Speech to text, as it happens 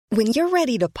When you're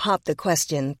ready to pop the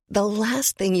question, the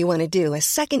last thing you want to do is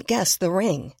second-guess the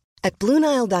ring. At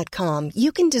BlueNile.com,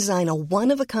 you can design a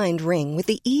one-of-a-kind ring with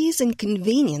the ease and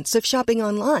convenience of shopping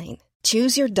online.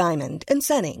 Choose your diamond and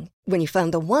setting. When you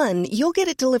find the one, you'll get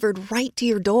it delivered right to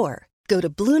your door. Go to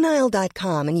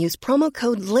BlueNile.com and use promo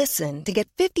code LISTEN to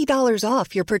get $50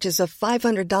 off your purchase of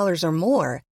 $500 or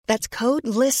more. That's code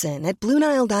LISTEN at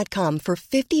BlueNile.com for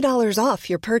 $50 off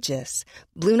your purchase.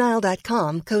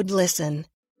 BlueNile.com, code LISTEN.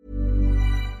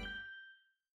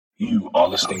 You are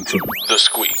listening to The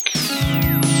Squeak.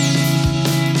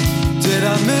 Did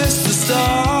I miss the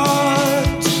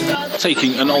start?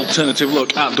 Taking an alternative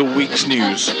look at the week's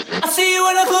news. I see you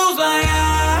when I close my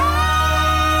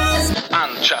eyes.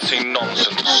 And chatting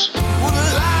nonsense.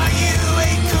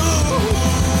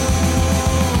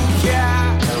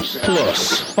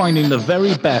 Plus, finding the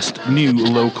very best new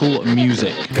local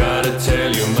music. Gotta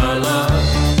tell you my love,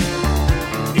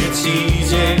 it's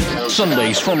easy.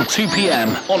 Sundays from 2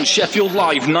 p.m. on Sheffield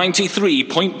Live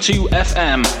 93.2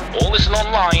 FM. Or listen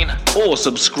online, or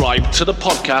subscribe to the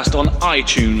podcast on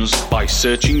iTunes by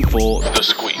searching for The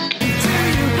Squeak.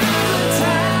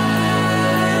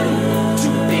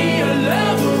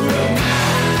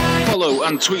 Follow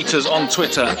and tweet us on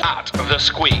Twitter at The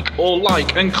Squeak, or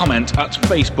like and comment at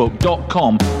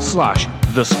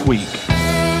facebook.com/The Squeak.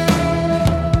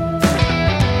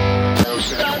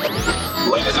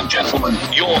 Ladies and gentlemen,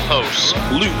 your hosts,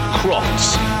 Luke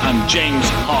Crofts and James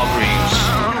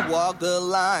Hargreaves. Walk the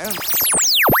line.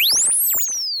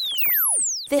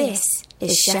 This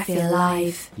is Sheffield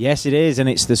Live. Yes, it is, and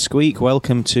it's The Squeak.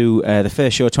 Welcome to the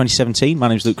first show of 2017. My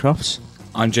name's Luke Crofts.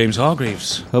 I'm James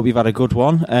Hargreaves. Hope you've had a good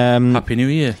one. Happy New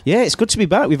Year. Yeah, it's good to be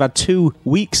back. We've had 2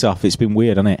 weeks off. It's been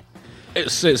weird, hasn't it?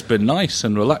 It's been nice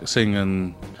and relaxing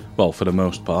and, well, for the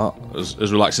most part,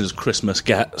 as relaxing as Christmas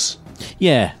gets.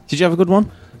 Yeah. Did you have a good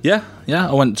one? Yeah.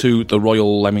 I went to the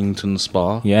Royal Leamington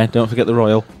Spa. Yeah, don't forget the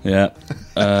Royal. Yeah.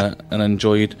 And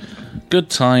enjoyed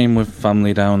good time with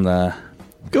family down there.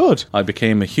 Good. I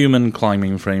became a human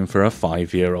climbing frame for a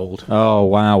 5-year-old. Oh,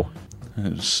 wow.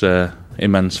 It was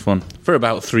immense fun. For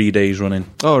about 3 days running.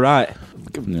 Oh, right.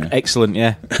 Yeah. Excellent,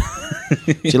 yeah.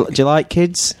 do you like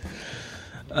kids?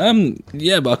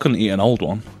 Yeah, but I couldn't eat an old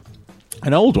one.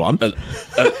 An old one?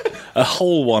 A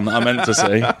whole one, I meant to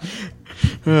say.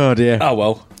 Oh, dear. Oh,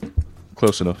 well.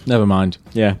 Close enough. Never mind.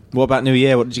 Yeah. What about New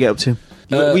Year? What did you get up to?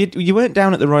 You weren't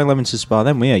down at the Royal Leamington Spa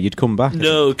then, were you? You'd come back.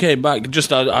 No, came back.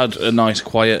 Just had a nice,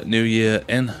 quiet New Year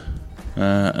in.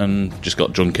 And just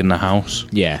got drunk in the house.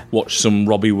 Yeah. Watched some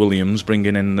Robbie Williams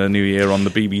bringing in the New Year on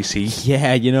the BBC.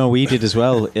 Yeah, we did as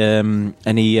well. And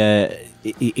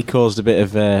he caused a bit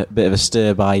of a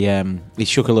stir by he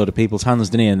shook a load of people's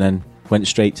hands, didn't he? And then went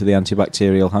straight to the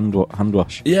antibacterial hand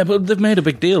wash. Yeah, but they've made a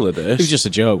big deal of this. It was just a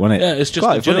joke, wasn't it? Yeah, it's just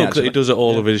quite a joke funny, that he does at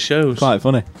all of his shows. Quite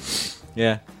funny.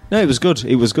 Yeah. No, it was good.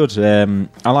 It was good.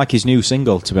 I like his new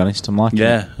single, to be honest. I'm liking it.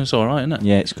 Yeah, it's all right, isn't it?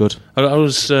 Yeah, it's good. I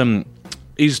was.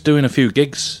 He's doing a few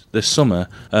gigs this summer,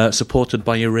 supported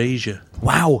by Erasure.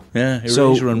 Wow. Yeah,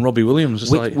 Erasure and Robbie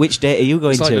Williams. Which date are you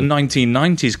going to? It's like the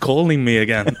 1990s calling me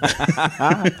again.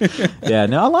 Yeah,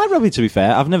 no, I like Robbie, to be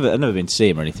fair. I've never been to see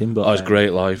him or anything, but... Oh, it's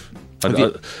great live.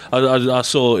 I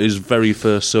saw his very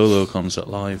first solo concert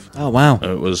live. Oh, wow.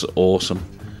 It was awesome.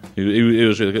 It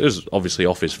was really good. It was obviously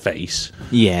off his face,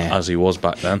 yeah, as he was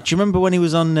back then. Do you remember when he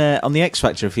was on the X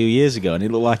Factor a few years ago, and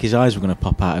it looked like his eyes were going to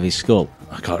pop out of his skull?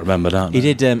 I can't remember that.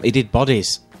 He did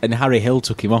Bodies, and Harry Hill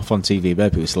took him off on TV.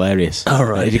 Babe, it was hilarious. All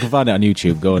right, if you can find it on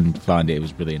YouTube, go and find it. It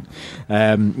was brilliant.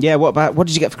 Yeah, what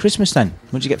did you get for Christmas then?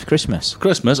 What did you get for Christmas?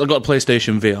 I got a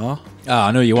PlayStation VR. Oh,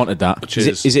 I know you wanted that.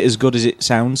 Is it as good as it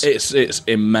sounds? It's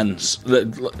immense.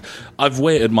 I've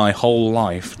waited my whole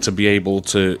life to be able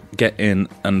to get in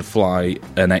and fly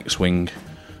an X-Wing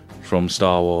from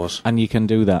Star Wars. And you can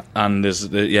do that. And there's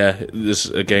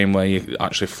a game where you're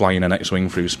actually flying an X-Wing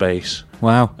through space.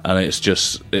 Wow. And it's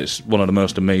one of the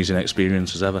most amazing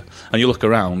experiences ever. And you look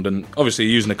around, and obviously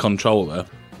you're using a controller,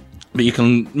 but you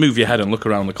can move your head and look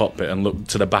around the cockpit and look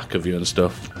to the back of you and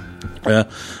stuff.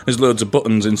 There's loads of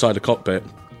buttons inside the cockpit,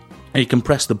 and you can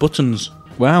press the buttons.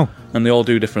 Wow. And they all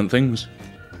do different things.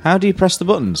 How do you press the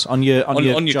buttons? On your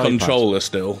controller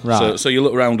still. Right. So you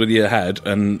look around with your head,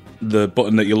 and the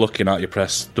button that you're looking at, you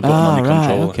press the button on your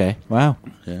controller. Okay. Wow.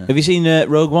 Yeah. Have you seen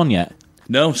Rogue One yet?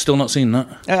 No, still not seen that.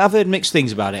 I've heard mixed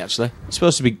things about it. Actually, it's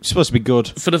supposed to be good.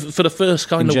 For the first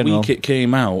kind of week it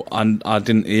came out, and I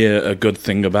didn't hear a good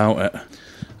thing about it.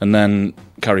 And then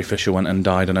Carrie Fisher went and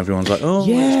died, and everyone's like, "Oh,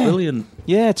 yeah, it's brilliant."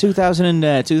 Yeah,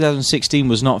 2016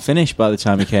 was not finished by the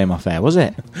time it came off air, was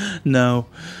it? No,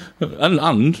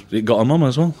 and it got a mum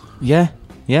as well. Yeah,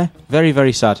 Yeah, very,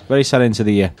 very sad. Very sad into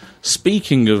the year.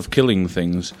 Speaking of killing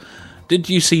things, did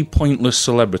you see Pointless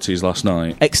Celebrities last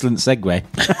night? Excellent segue.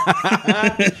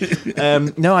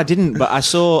 No, I didn't. But I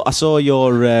saw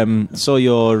your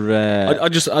I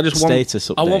just status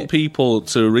want, I want people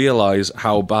to realise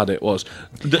how bad it was.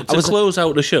 Close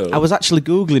out the show. I was actually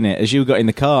googling it as you got in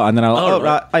the car, and then I was like,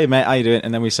 right, hey mate, how you doing?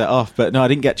 And then we set off. But no, I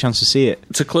didn't get a chance to see it.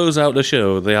 To close out the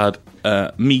show, they had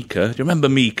Mika. Do you remember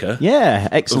Mika? Yeah,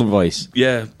 excellent voice.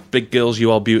 Yeah, Big Girls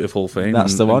You Are Beautiful fame.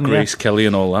 That's the one. And Grace Kelly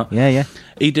and all that. Yeah, yeah.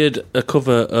 He did a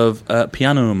cover of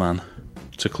Piano Man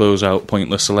to close out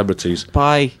Pointless Celebrities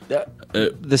By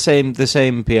the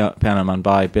same Piano Man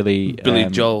by Billy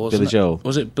Joel. Billy Joel.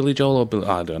 Was it Billy Joel or Billy?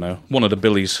 I don't know. One of the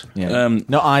Billies. Yeah.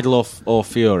 Not Idol or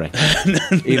Fury.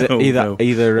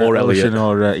 either or Ellison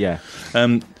Elliot. or yeah.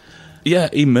 Yeah,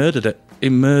 he murdered it. He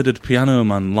murdered Piano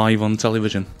Man live on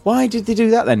television. Why did they do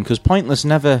that then? Because Pointless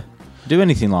never do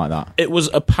anything like that. It was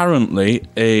apparently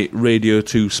a Radio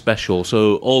 2 special,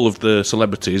 so all of the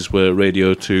celebrities were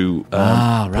Radio 2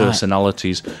 right.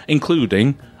 personalities,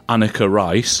 including Annika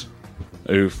Rice,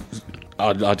 who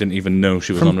I didn't even know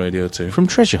she was on Radio 2. From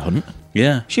Treasure Hunt?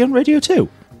 Yeah. She on Radio 2?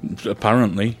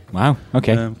 Apparently. Wow,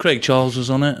 okay. Craig Charles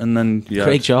was on it, and then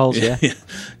Craig Charles, yeah.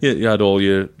 You had all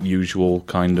your usual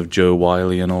kind of Joe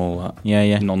Wiley and all that.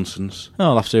 Yeah. Nonsense. Oh,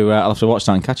 I'll have to watch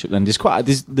that and catch up then.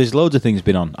 There's loads of things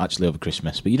been on actually over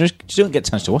Christmas, but you just don't get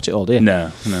a chance to watch it all, do you?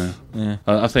 No. Yeah.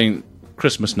 I think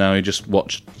Christmas now, you just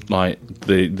watched like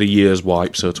the year's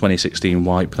wipe, so 2016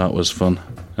 wipe, that was fun.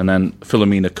 And then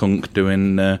Philomena Kunk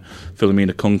doing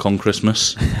Philomena Kunk on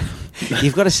Christmas.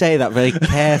 You've got to say that very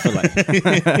carefully.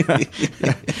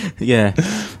 Yeah.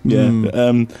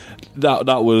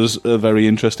 That was a very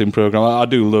interesting programme. I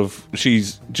do love...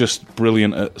 She's just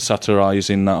brilliant at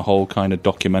satirising that whole kind of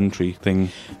documentary thing.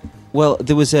 Well,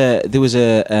 there was a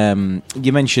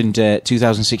you mentioned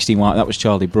 2016 wipe. That was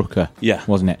Charlie Brooker,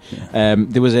 wasn't it? Yeah.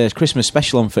 There was a Christmas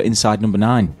special on for Inside Number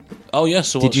 9. Oh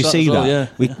yes, did you see that? Yeah.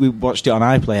 We watched it on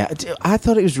iPlayer. I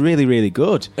thought it was really, really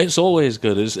good. It's always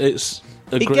good. It's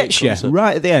a it great gets concept. You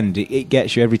right at the end. It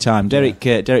gets you every time. Derek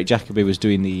Jacobi was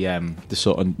doing the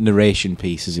sort of narration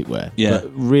piece, as it were. Yeah,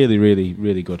 but really, really,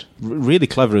 really good. Really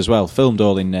clever as well. Filmed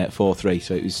all in 4:3,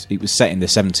 so it was set in the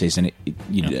 70s, and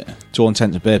to all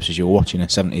intents and purposes, you were watching a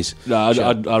 70s.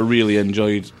 No, I really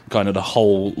enjoyed kind of the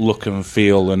whole look and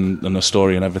feel and the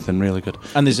story and everything. Really good.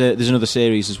 And there's another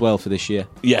series as well for this year.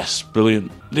 Yes,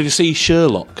 brilliant. Did you see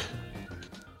Sherlock?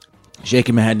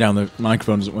 Shaking my head down, the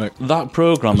microphone doesn't work. That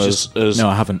programme has no,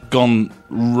 I haven't gone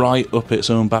right up its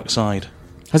own backside.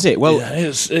 Has it? Well, yeah,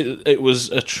 it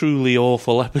was a truly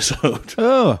awful episode.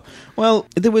 Oh, well,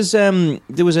 there was a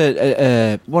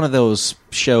one of those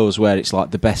shows where it's like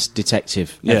the best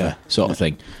detective ever sort of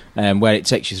thing, where it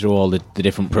takes you through all the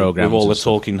different programmes. With all the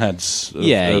talking heads of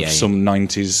some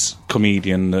 90s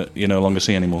comedian that you no longer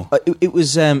see anymore. It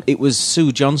was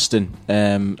Sue Johnston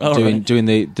doing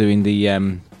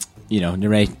the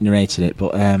narrated it,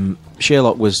 but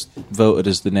Sherlock was voted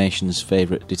as the nation's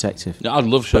favourite detective. I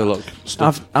love Sherlock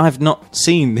stuff. I've not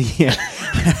seen the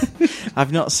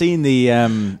I've not seen the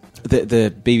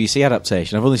BBC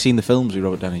adaptation. I've only seen the films with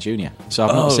Robert Downey Jr. So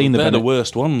I've not seen they're the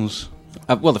worst ones.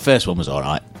 Well, the first one was all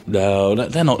right. No,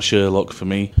 they're not Sherlock for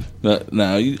me. No.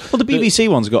 Well, the BBC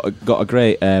one's got a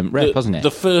great rep, hasn't it? The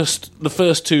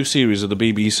first two series of the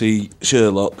BBC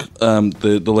Sherlock,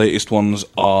 the latest ones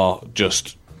are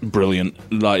just brilliant.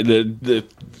 Like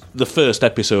the first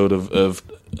episode of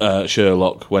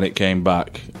Sherlock when it came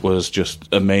back was just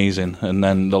amazing, and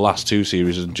then the last two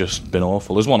series have just been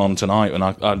awful. There's one on tonight, and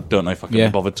I don't know if I can be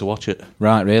bothered to watch it.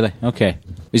 Right, really? Okay.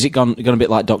 Is it gone a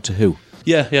bit like Doctor Who?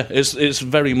 Yeah. It's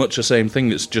very much the same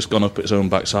thing. It's just gone up its own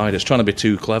backside. It's trying to be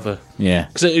too clever. Yeah.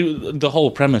 Because the whole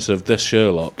premise of this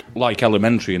Sherlock, like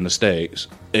Elementary in the States,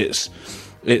 it's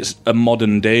a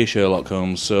modern day Sherlock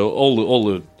Holmes. So all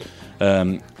the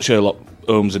Sherlock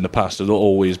Holmes in the past have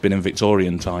always been in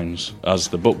Victorian times, as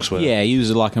the books were. Yeah, he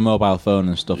uses like a mobile phone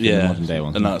and stuff in the modern day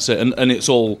ones. And that's it. And it's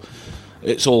all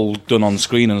done on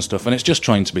screen and stuff, and it's just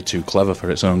trying to be too clever for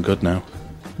its own good now.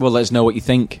 Well, let us know what you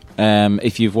think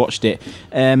if you've watched it.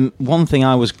 One thing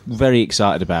I was very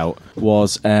excited about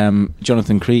was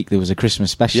Jonathan Creek. There was a Christmas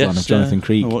special on of Jonathan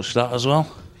Creek. I watched that as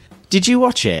well. Did you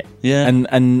watch it? Yeah.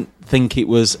 And think it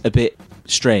was a bit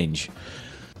strange?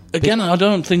 Again, I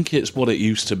don't think it's what it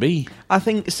used to be. I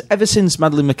think ever since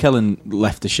Madeleine McKellen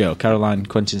left the show, Caroline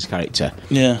Quentin's character,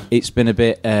 it's been a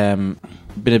bit,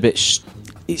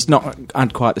 it's not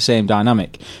had quite the same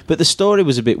dynamic. But the story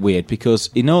was a bit weird because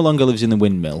he no longer lives in the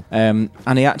windmill, and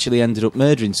he actually ended up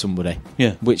murdering somebody,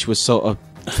 which was sort of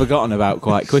forgotten about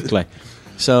quite quickly.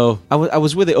 So I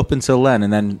was with it up until then,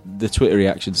 and then the Twitter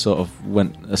reaction sort of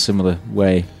went a similar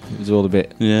way. It was all a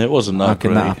bit... Yeah, it wasn't that How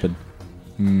can great. that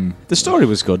happen? The story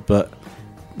was good, but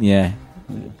yeah.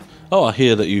 Oh, I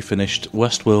hear that you finished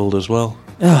Westworld as well.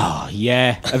 Oh,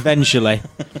 yeah, eventually.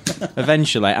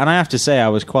 Eventually. And I have to say, I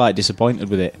was quite disappointed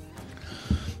with it.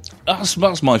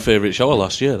 That's my favourite show of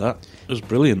last year, that. It was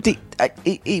brilliant.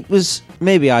 It was...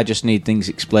 Maybe I just need things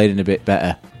explaining a bit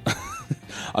better.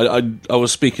 I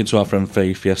was speaking to our friend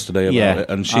Faith yesterday about it,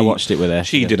 and I watched it with her.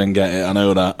 She didn't get it, I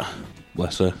know that.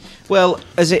 Bless her. Well,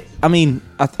 I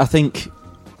think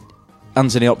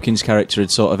Anthony Hopkins' character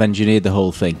had sort of engineered the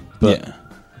whole thing, but... Yeah.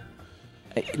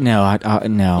 No,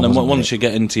 no. And once you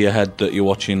get into your head that you're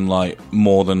watching like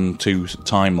more than 2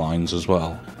 timelines as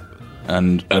well,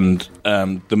 and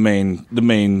the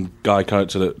main guy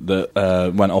character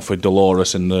that went off with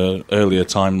Dolores in the earlier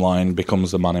timeline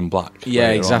becomes the Man in Black.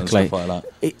 Yeah, exactly. And stuff like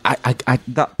that.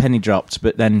 That penny dropped,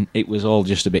 but then it was all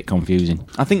just a bit confusing.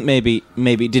 I think maybe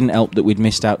it didn't help that we'd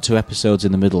missed out 2 episodes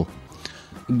in the middle.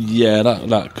 Yeah,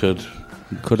 that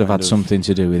could have had something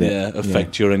to do with it. Yeah,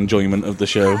 affect your enjoyment of the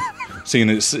show.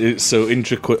 Seeing it's so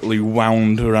intricately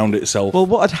wound around itself. Well,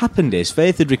 what had happened is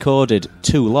Faith had recorded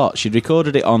 2 lots. She'd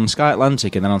recorded it on Sky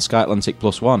Atlantic and then on Sky Atlantic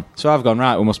 +1. So I've gone,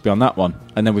 right, we must be on that one.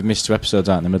 And then we've missed 2 episodes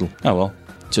out in the middle. Oh, well.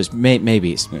 So it's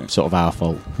maybe it's sort of our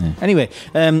fault. Yeah. Anyway,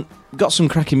 got some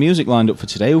cracking music lined up for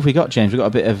today. What have we got, James? We've got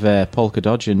a bit of Polka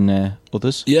Dodge and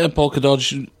others. Yeah, Polka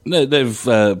Dodge. They've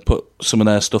put some of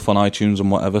their stuff on iTunes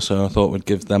and whatever, so I thought we'd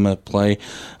give them a play.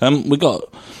 We got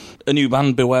a new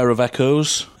band, Beware of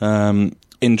Echoes.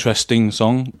 Interesting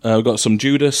song. We've got some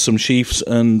Judas, some Chiefs,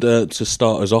 and to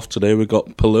start us off today, we've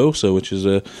got Pelosa, which is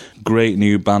a great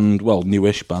new band, well,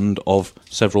 newish band of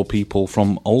several people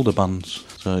from older bands.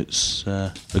 So it's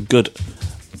a good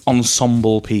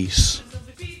ensemble piece.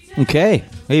 Okay,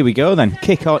 here we go then.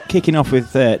 Kicking off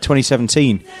with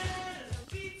 2017.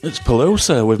 It's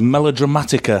Pelosa with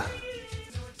Melodramatica.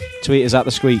 Tweet us at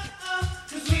the squeak.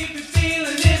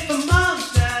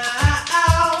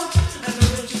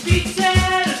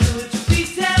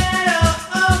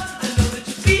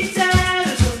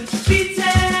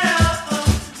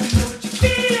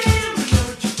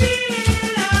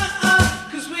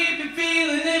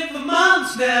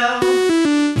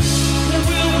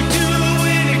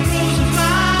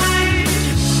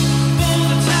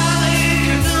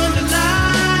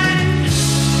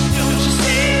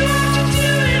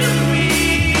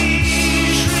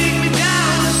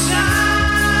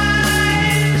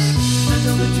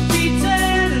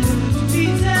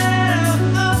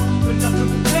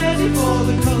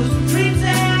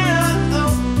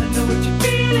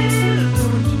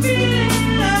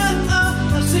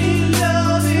 I've seen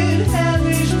love in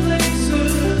hellish place.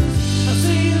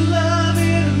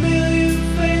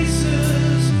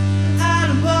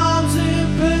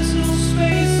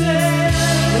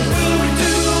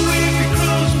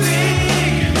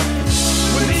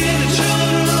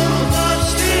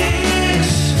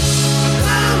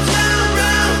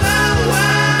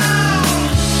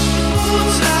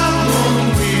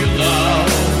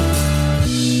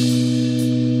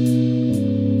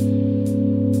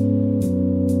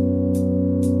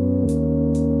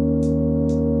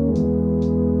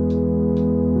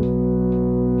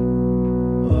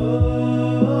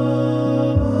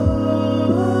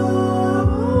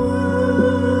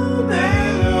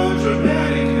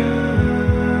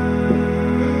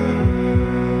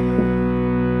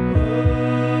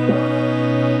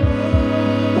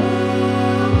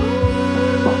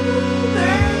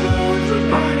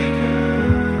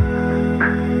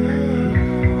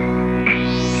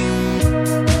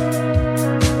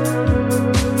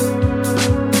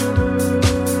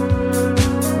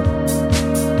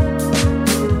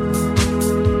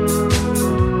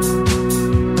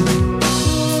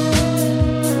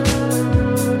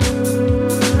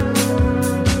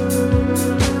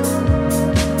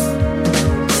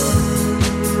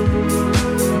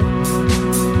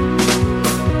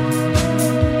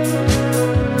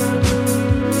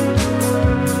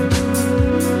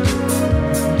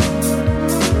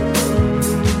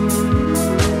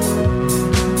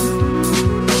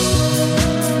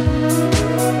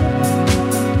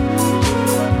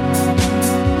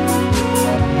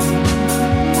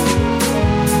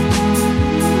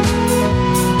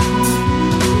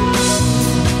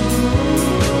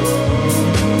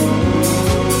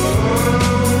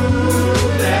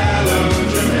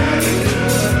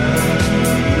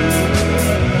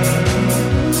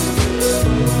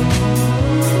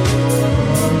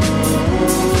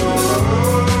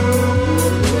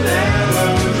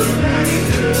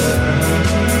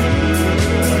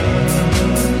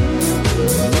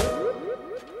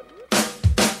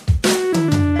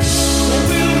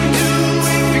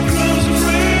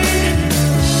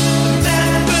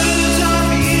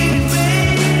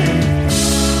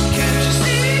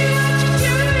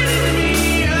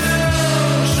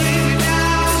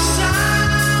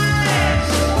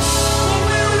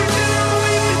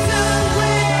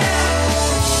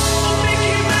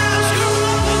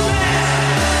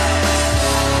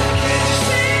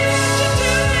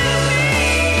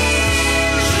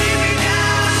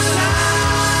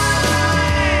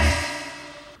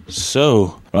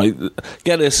 So, right,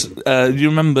 get this. Do you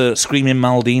remember Screaming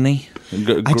Maldini?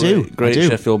 I do. Great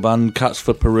Sheffield band. Cats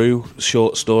for Peru,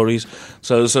 short stories.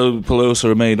 So Pelosa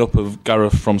are made up of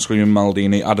Gareth from Screaming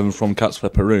Maldini, Adam from Cats for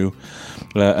Peru,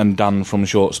 and Dan from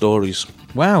Short Stories.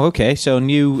 Wow, okay. So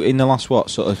new in the last,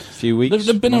 sort of few weeks?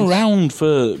 They've been around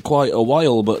for quite a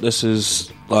while, but this is,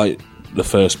 like, the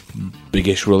first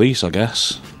biggish release, I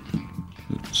guess.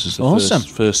 This is the awesome.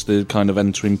 first kind of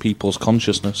entering people's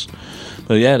consciousness.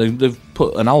 But yeah, they've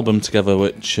put an album together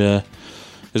which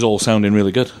is all sounding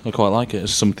really good. I quite like it.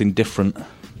 It's something different.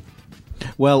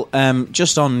 Well,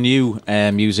 just on new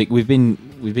music, we've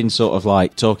been sort of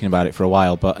like talking about it for a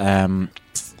while, but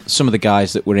some of the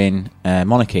guys that were in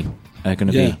Monarchy are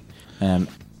going to be,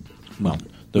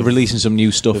 they're releasing some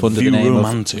new stuff under the name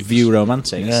of View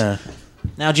Romantics. Yeah.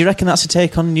 Now, do you reckon that's a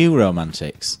take on New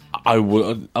Romantics? I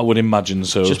would imagine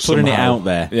so. Just putting somehow. it out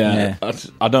there. Yeah.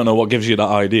 I don't know what gives you that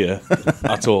idea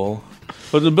at all.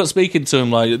 But speaking to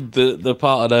them, like the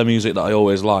part of their music that I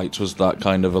always liked was that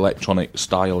kind of electronic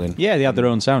styling. Yeah, they had their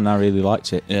own sound, and I really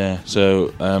liked it. Yeah, so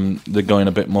they're going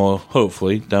a bit more,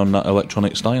 hopefully, down that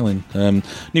electronic styling.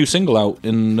 New single out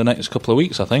in the next couple of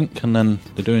weeks, I think, and then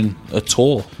they're doing a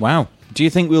tour. Wow. Do you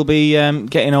think we'll be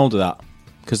getting hold of that?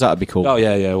 Because that would be cool. Oh,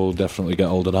 yeah, we'll definitely get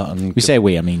hold of that. And say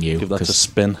we, I mean you. Give that a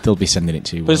spin. They'll be sending it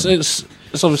to you. But it's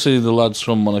obviously the lads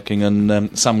from Monarchy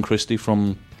and Sam Christie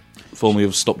from formerly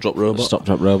of Stop Drop Robot. Stop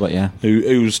Drop Robot, yeah.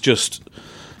 Who's just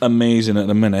amazing at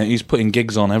the minute. He's putting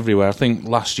gigs on everywhere. I think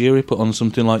last year he put on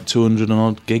something like 200 and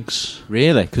odd gigs.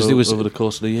 Really? Because there was over the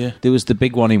course of the year. There was the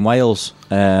big one in Wales,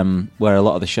 where a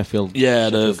lot of the Sheffield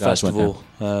the festival,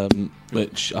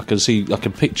 which I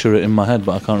can picture it in my head,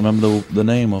 but I can't remember the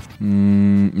name of.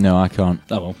 No, I can't.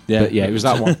 Oh well, yeah, but yeah, it was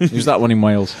that one. It was that one in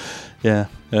Wales. Yeah,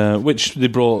 which they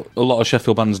brought a lot of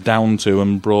Sheffield bands down to,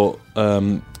 and brought.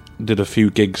 Did a few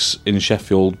gigs in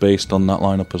Sheffield based on that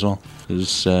lineup as well. It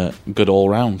was good all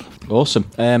round. Awesome.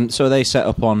 So they set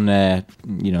up on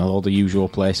all the usual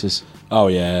places. Oh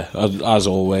yeah, as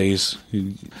always.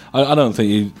 I don't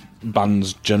think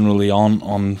bands generally aren't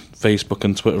on Facebook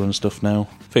and Twitter and stuff now.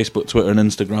 Facebook, Twitter, and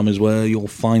Instagram is where you'll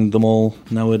find them all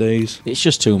nowadays. It's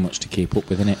just too much to keep up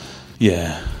with, isn't it?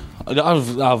 Yeah.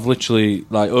 I've literally,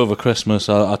 like, over Christmas,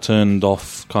 I turned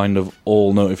off kind of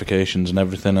all notifications and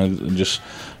everything, and just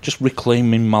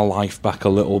reclaiming my life back a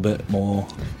little bit more.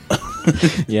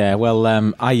 Yeah, well,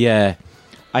 I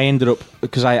ended up,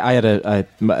 because I had a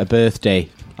birthday,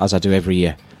 as I do every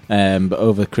year, but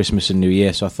over Christmas and New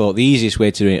Year, so I thought the easiest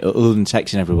way to do it, other than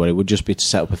texting everybody, would just be to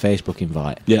set up a Facebook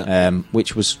invite. Yeah.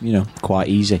 Which was, quite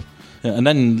easy. Yeah, and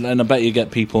then I bet you get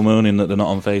people moaning that they're not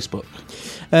on Facebook.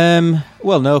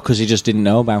 Well, no, because he just didn't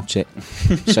know about it,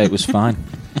 so it was fine.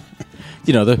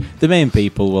 The main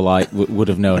people were like would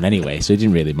have known anyway, so it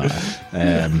didn't really matter.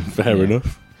 Fair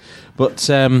enough.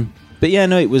 But yeah,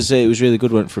 no, it was really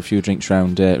good. Went for a few drinks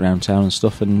round town and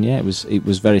stuff, and yeah, it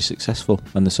was very successful,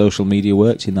 and the social media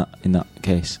worked in that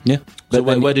case. Yeah. But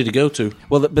so where did he go to?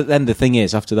 Well, but then the thing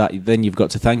is, after that, then you've got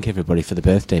to thank everybody for the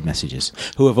birthday messages,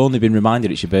 who have only been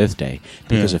reminded it's your birthday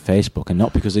because of Facebook and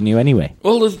not because they knew anyway.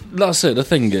 Well, that's it. The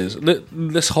thing is,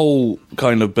 this whole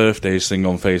kind of birthdays thing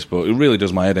on Facebook, it really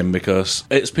does my head in, because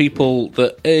it's people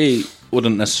that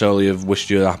wouldn't necessarily have wished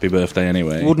you a happy birthday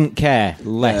anyway. Wouldn't care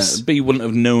less. B, wouldn't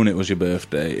have known it was your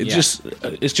birthday.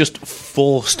 It's just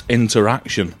forced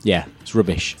interaction. Yeah, it's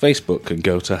rubbish. Facebook can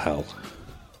go to hell.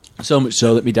 So much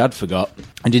so that my dad forgot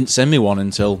and didn't send me one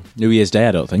until New Year's Day,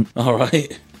 I don't think. All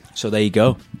right. So there you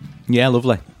go. Yeah,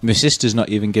 lovely. My sister's not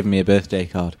even given me a birthday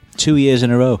card. 2 years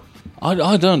in a row.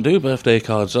 I don't do birthday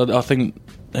cards. I think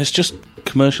it's just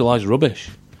commercialised rubbish.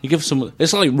 You give someone...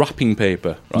 It's like wrapping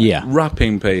paper, right? Yeah.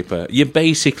 Wrapping paper. You're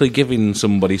basically giving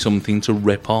somebody something to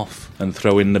rip off and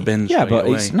throw in the bin. Yeah, but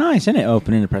away. It's nice, isn't it,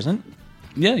 opening a present?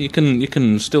 Yeah, you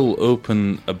can still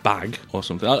open a bag or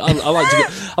something. I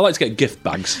like to get gift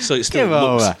bags, so it still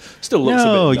looks a bit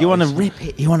nice. You want to rip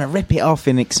it. You want to rip it off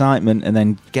in excitement, and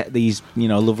then get these,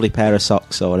 lovely pair of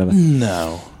socks or whatever.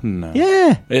 No.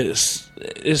 Yeah, it's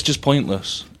just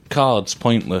pointless. Cards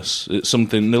pointless. It's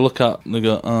something they look at and they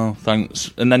go, oh,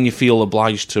 thanks, and then you feel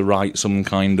obliged to write some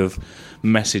kind of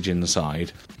message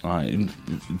inside.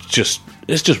 It's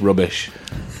just rubbish.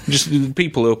 Just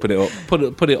people open it up,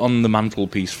 put it on the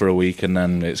mantelpiece for a week, and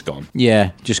then it's gone.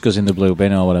 Yeah, just goes in the blue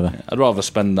bin or whatever. I'd rather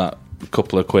spend that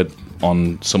couple of quid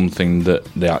on something that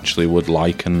they actually would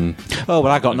like. And but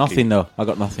I got nothing though. I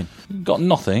got nothing. Got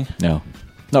nothing? No,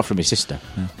 not from my sister.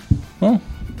 No. Well,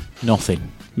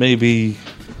 nothing. Maybe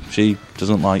she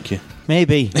doesn't like you.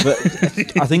 Maybe, but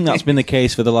I think that's been the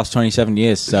case for the last 27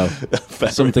 years, so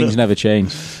some things never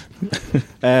change.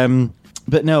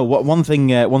 But no, one thing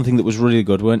that was really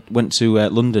good, went to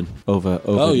London over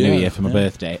New Year for my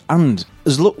birthday, and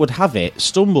as luck would have it,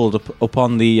 stumbled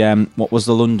upon the what was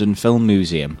the London Film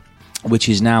Museum, which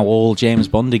is now all James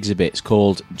Bond exhibits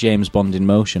called James Bond in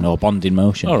Motion or Bond in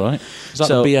Motion. All right, is that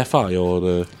the BFI or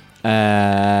the?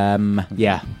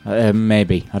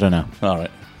 Maybe, I don't know. All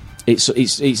right, it's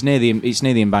near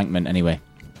the Embankment anyway.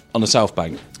 On the South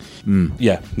Bank.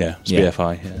 Yeah, it's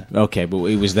BFI. Yeah. Okay, but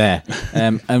it was there.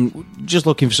 And just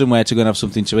looking for somewhere to go and have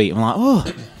something to eat. I'm like,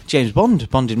 oh, James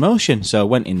Bond in Motion. So I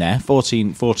went in there,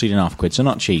 14 and a half quid, so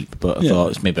not cheap, but I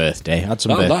thought it's my birthday. I had some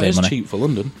birthday money. That is cheap for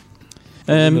London.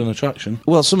 An attraction.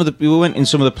 Well, we went in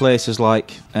some of the places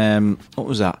like what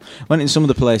was that? Went in some of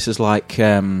the places like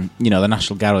the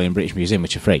National Gallery and British Museum,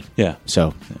 which are free. Yeah.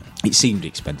 So it seemed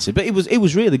expensive, but it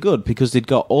was really good because they'd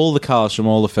got all the cars from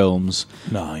all the films.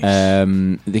 Nice.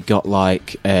 They got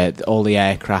like all the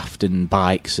aircraft and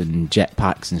bikes and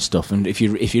jetpacks and stuff. And if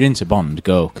you're into Bond,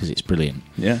 go because it's brilliant.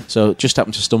 Yeah. So just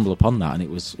happened to stumble upon that, and it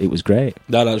was great.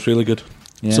 That's really good.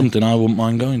 Yeah. Something I wouldn't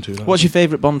mind going to. What's your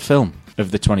favourite Bond film of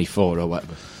the 24 or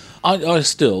whatever? I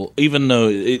still, even though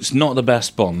it's not the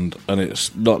best Bond and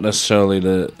it's not necessarily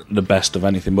the best of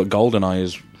anything, but GoldenEye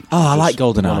is. Oh, I like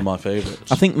GoldenEye. One of my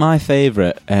favourites. I think my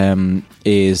favourite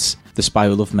is The Spy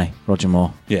Who Loved Me, Roger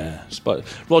Moore. Yeah,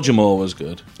 Roger Moore was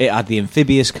good. It had the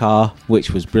amphibious car, which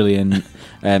was brilliant.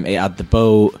 It had the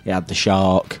boat. It had the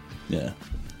shark. Yeah.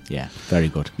 Yeah, very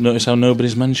good. Notice how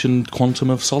nobody's mentioned Quantum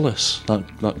of Solace,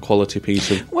 that quality piece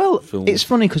of film. It's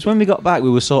funny because when we got back, we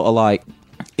were sort of like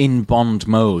in Bond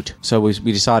mode. So we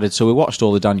decided. So we watched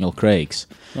all the Daniel Craigs.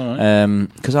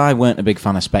 Because I weren't a big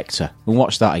fan of Spectre. We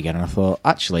watched that again, and I thought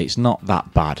actually it's not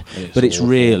that bad.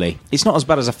 It's not as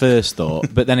bad as I first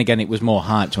thought. But then again, it was more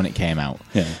hyped when it came out.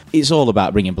 Yeah. It's all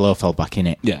about bringing Blofeld back in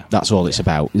it. Yeah, that's all it's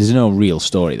about. There's no real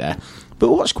story there. But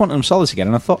we watched Quantum of Solace again,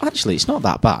 and I thought, actually, it's not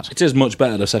that bad. It is much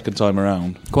better the second time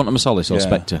around. Quantum of Solace or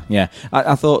Spectre? Yeah.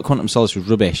 I thought Quantum of Solace was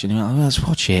rubbish, and you were like, let's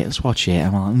watch it.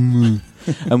 I'm like,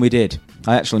 And we did.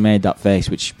 I actually made that face,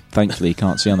 which thankfully you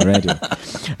can't see on the radio.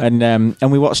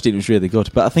 And we watched it, it was really good.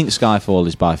 But I think Skyfall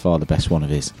is by far the best one of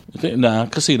his.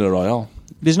 Casino Royale.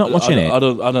 There's not much in it. I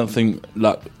don't think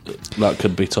that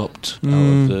could be topped out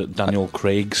of the Daniel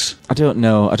Craig's. I don't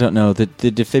know. The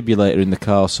defibrillator in the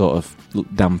car sort of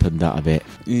dampened that a bit.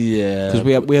 Yeah.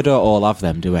 Because we don't all have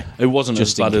them, do we? It wasn't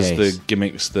Just as bad as the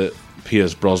gimmicks that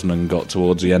Pierce Brosnan got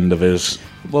towards the end of his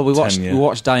we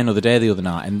watched Die Another Day the other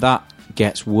night, and that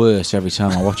gets worse every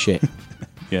time I watch it.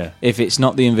 Yeah. If it's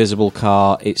not the invisible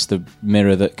car, it's the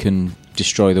mirror that can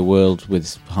destroy the world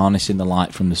with harnessing the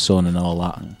light from the sun and all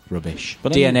that rubbish.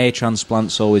 But DNA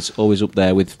transplants always up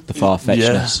there with the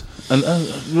far-fetchedness. Yeah.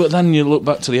 And then you look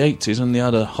back to the 80s and they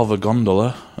had a hover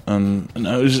gondola, and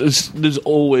there's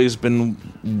always been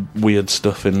weird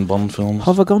stuff in Bond films.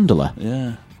 Hover gondola?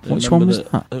 Yeah. Which one was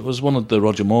that? It was one of the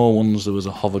Roger Moore ones. There was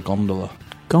a hover gondola.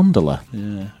 Gondola?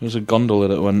 Yeah. It was a gondola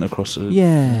that went across the...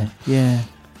 Yeah.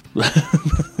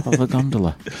 Hover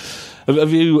gondola.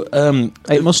 Have you?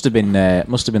 It must have been the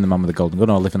Man with the Golden Gun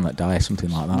or Live and Let Die,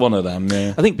 something like that. One of them,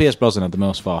 yeah. I think Pierce Brosnan had the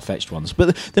most far-fetched ones,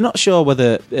 but they're not sure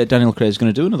whether Daniel Craig's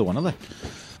going to do another one, are they?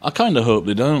 I kind of hope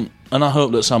they don't, and I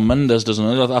hope that Sam Mendes doesn't.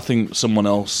 I think someone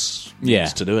else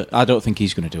needs to do it. I don't think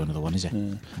he's going to do another one, is he?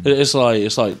 Yeah. It's like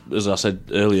as I said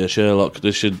earlier, Sherlock. They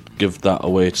should give that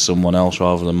away to someone else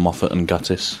rather than Moffat and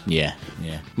Gatiss. Yeah.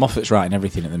 Moffat's writing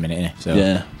everything at the minute, isn't he? So.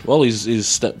 Yeah. Well, he's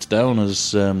stepped down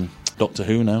as Doctor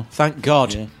Who now. Thank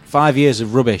God. Yeah. 5 years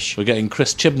of rubbish. We're getting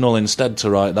Chris Chibnall instead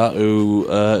to write that, who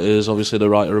is obviously the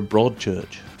writer of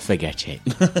Broadchurch. Forget it.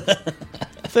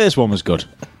 First one was good.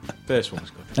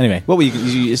 Anyway, what were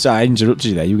you sorry, I interrupted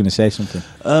you there. You were going to say something.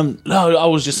 No, I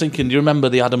was just thinking, do you remember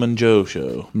the Adam and Joe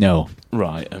show? No.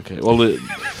 Right, okay. Well,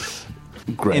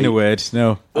 great. In a word,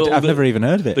 no. Well, I've never even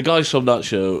heard of it. The guys from that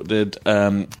show did,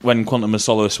 when Quantum of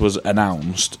Solace was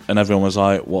announced, and everyone was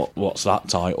like, what's that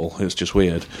title? It's just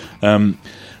weird.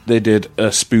 They did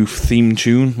a spoof theme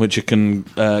tune, which you can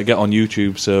get on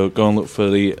YouTube, so go and look for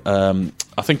the...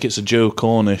 I think it's a Joe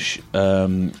Cornish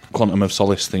Quantum of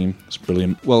Solace theme. It's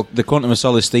brilliant. Well, the Quantum of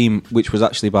Solace theme, which was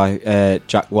actually by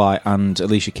Jack White and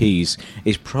Alicia Keys,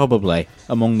 is probably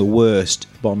among the worst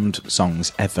Bond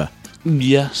songs ever.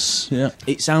 Yes, yeah.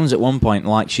 It sounds at one point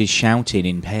like she's shouting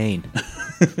in pain.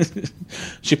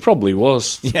 She probably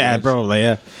was. Yeah, probably,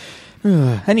 yeah.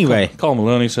 Anyway. Carl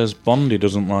Maloney says Bond, he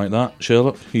doesn't like that.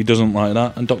 Sherlock, he doesn't like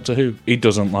that. And Doctor Who, he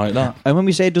doesn't like that. And when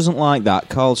we say doesn't like that,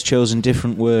 Carl's chosen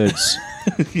different words.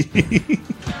 Should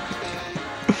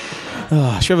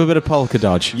we have a bit of polka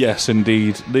dodge? Yes,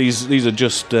 indeed. These are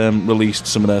just released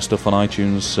some of their stuff on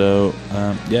iTunes, so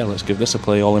let's give this a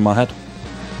play. All in My Head.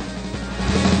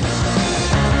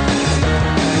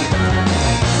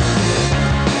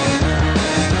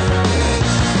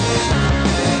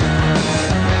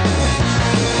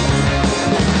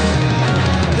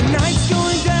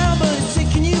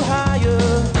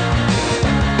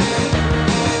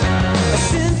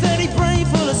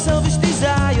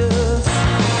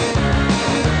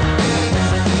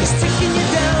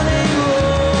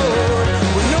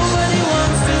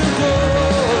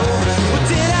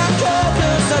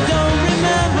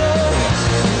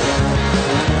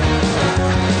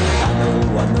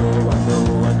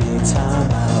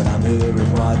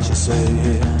 what you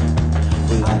say.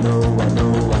 Well, I know, I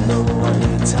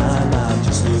need time. I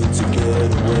just need to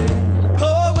get away.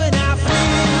 Oh, when I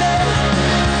feel it,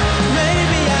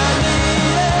 maybe I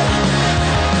need it,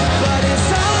 but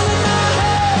it's all in my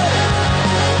head,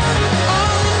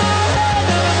 all in my head,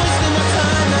 and I'm wasting my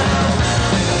time now.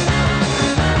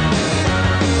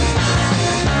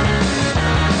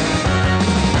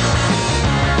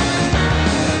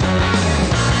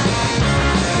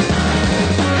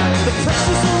 The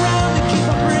pressure's around to keep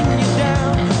on bringing you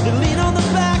down. They lean on the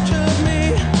back of me,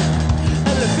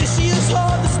 and the vicious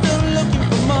heart is still looking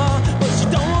for more, but she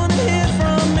don't want to hear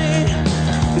from me.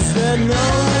 Is there no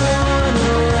one around?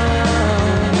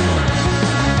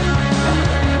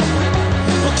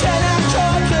 Well, can I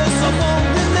call 'cause I won't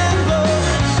remember?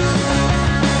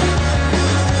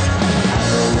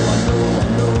 I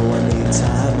know, I need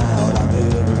time out. I'm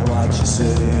hearing what you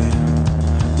say.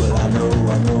 Well, I know,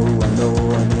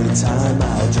 I need time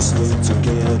out. Just need to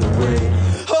get away.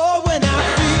 Oh, when I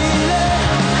feel it,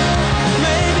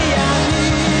 maybe I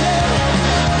need it,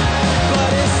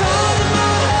 but it's all in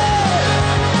my head,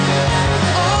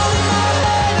 all in my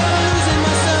head. I'm losing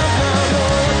myself now. No, I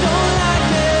don't like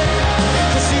it,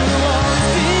 'cause you won't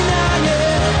deny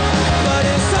it, but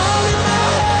it's all in my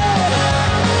head,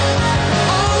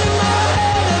 all in my head,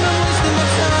 and I'm wasting my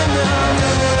time now.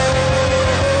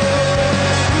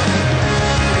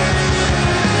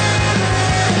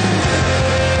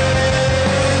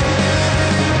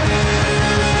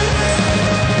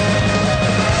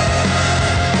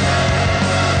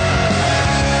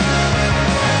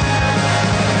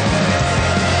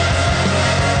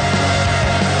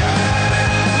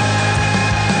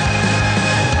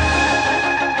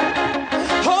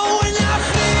 Oh, when I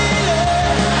feel it,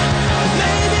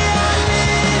 maybe I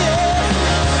need it,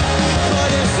 but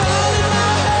it's all in my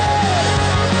head,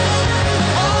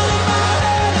 all in my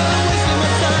head, and I'm wasting my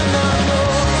time now. No,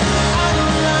 I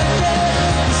don't like it,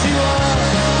 'cause you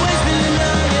always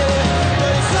deny it,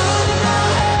 but it's all in my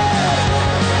head,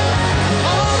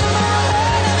 all in my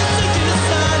head, and it's taking its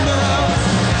time now.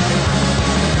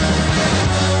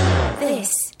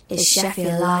 This is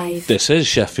Sheffield Live. This is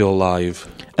Sheffield Live.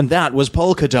 And that was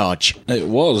Polka Dodge. It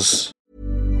was.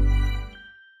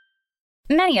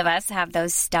 Many of us have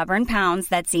those stubborn pounds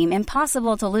that seem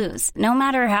impossible to lose, no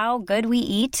matter how good we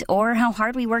eat or how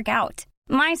hard we work out.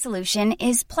 My solution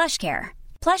is PlushCare.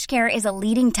 PlushCare is a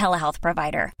leading telehealth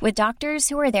provider with doctors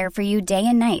who are there for you day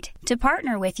and night to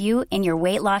partner with you in your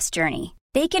weight loss journey.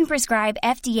 They can prescribe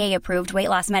FDA-approved weight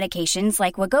loss medications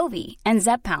like Wegovy and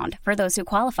Zepbound for those who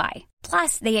qualify.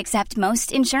 Plus, they accept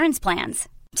most insurance plans.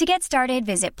 To get started,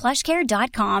 visit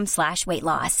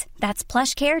plushcare.com/weightloss. That's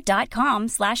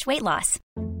plushcare.com/weightloss.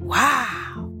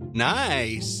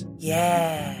 Nice.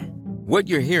 Yeah. What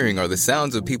you're hearing are the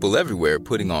sounds of people everywhere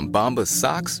putting on Bombas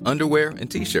socks, underwear, and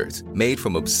T-shirts made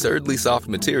from absurdly soft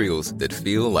materials that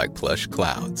feel like plush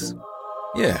clouds.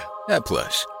 Yeah, that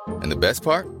plush. And the best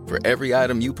part? For every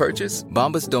item you purchase,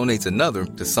 Bombas donates another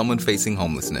to someone facing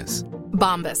homelessness.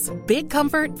 Bombas. Big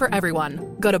comfort for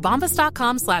everyone. Go to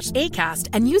bombas.com/ACAST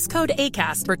and use code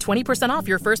ACAST for 20% off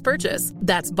your first purchase.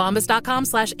 That's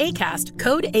bombas.com/ACAST.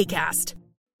 Code ACAST.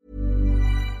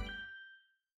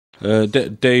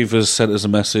 Dave has sent us a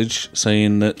message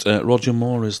saying that Roger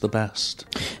Moore is the best.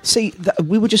 See,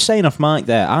 we were just saying off mic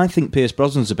there, I think Pierce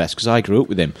Brosnan's the best because I grew up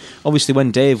with him. Obviously,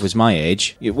 when Dave was my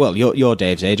age, well, you're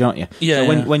Dave's age, aren't you? Yeah.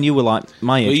 So when you were like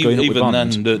my age, growing up with Bond,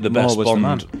 even then, the best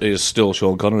Bond is still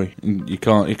Sean Connery. You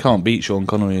can't beat Sean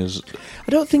Connery as.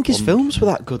 I don't think his films were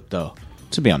that good though,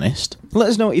 to be honest. Let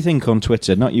us know what you think on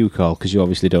Twitter, not you, Carl, because you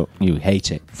obviously you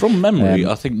hate it. From memory,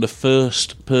 I think the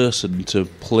first person to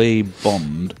play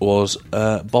Bond was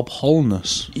Bob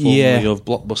Holness, formerly of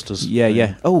Blockbusters.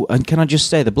 Yeah. Oh, and can I just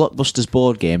say, the Blockbusters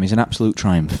board game is an absolute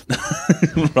triumph.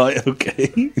 Right,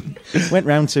 okay. Went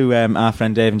round to our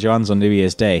friend Dave and Joanne's on New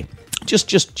Year's Day.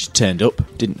 Just turned up,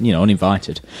 didn't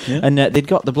uninvited, and they'd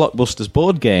got the Blockbusters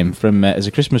board game from as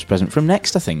a Christmas present from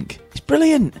Next. I think it's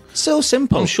brilliant, so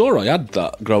simple. I'm sure I had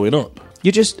that growing up.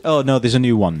 You just no, there's a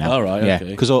new one now. All right, okay.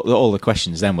 Because all the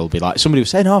questions then will be like somebody was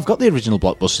saying, "Oh, I've got the original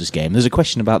Blockbusters game." There's a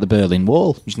question about the Berlin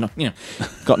Wall, which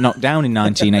got knocked down in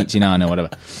 1989 or whatever.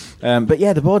 But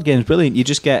yeah, the board game's brilliant. You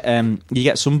just get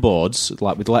some boards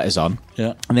like with letters on,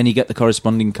 and then you get the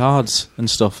corresponding cards and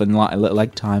stuff, and like a little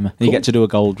egg timer. And you get to do a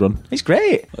gold run. It's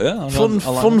great. Yeah,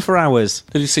 fun for hours.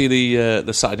 Did you see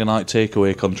the Saturday Night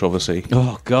Takeaway controversy?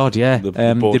 Oh God, yeah.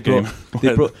 The board game.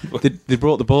 They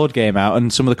brought the board game out,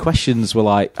 and some of the questions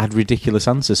were had ridiculous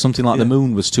answers. Something like the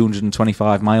moon was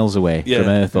 225 miles away from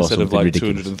Earth, or instead something of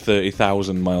ridiculous.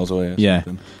 230,000 miles away. Or Yeah.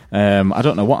 something. I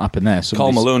don't know what happened there.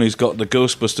 Carl Maloney's got the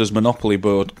Ghostbusters Monopoly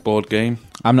board game.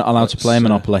 I'm not allowed to play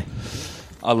Monopoly.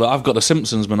 I've got the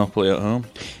Simpsons Monopoly at home.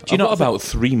 Do you not about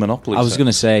 3 Monopoly I was going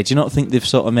to say, do you not think they've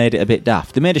sort of made it a bit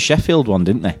daft? They made a Sheffield one,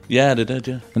 didn't they? Yeah, they did,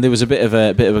 yeah. And there was a bit of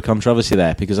a controversy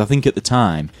there, because I think at the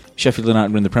time Sheffield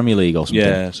United were in the Premier League or something.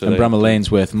 Yeah, so and Bramall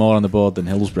Lane's worth more on the board than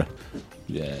Hillsborough.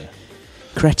 Yeah.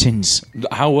 Cretins.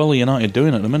 How well are United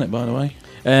doing at the minute, by the way?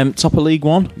 Top of League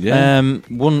One. Yeah.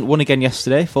 Won again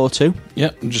yesterday, 4-2.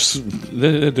 Yeah,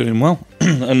 they're doing well.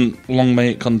 And long may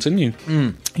it continue.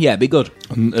 Yeah, it'd be good.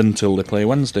 Until they play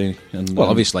Wednesday. And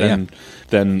obviously,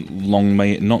 Then long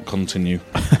may it not continue.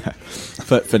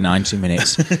 for 90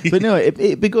 minutes. But no,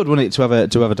 it'd be good, wouldn't it, to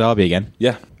have a derby again?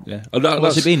 Yeah, yeah.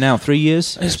 What's it been now? 3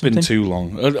 years? It's been too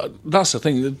long. That's the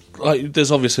thing.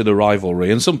 There's obviously the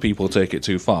rivalry, and some people take it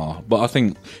too far. But I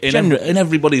think in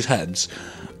everybody's heads,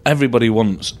 everybody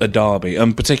wants a derby,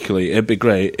 and particularly it'd be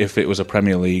great if it was a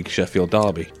Premier League Sheffield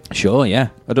derby. Sure, yeah.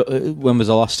 When was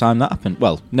the last time that happened?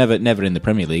 Well, never in the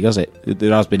Premier League, has it?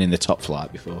 There has been in the top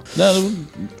flight before. No,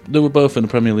 they were both in the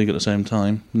Premier League at the same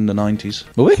time in the 90s.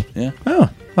 Were we? Yeah. Oh,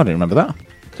 I didn't remember that.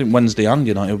 I think Wednesday and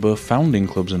United were both founding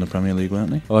clubs in the Premier League,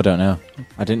 weren't they? Oh, I don't know.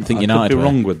 I didn't think United I could be were.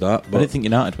 wrong with that. I didn't think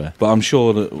United were. But I'm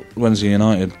sure that Wednesday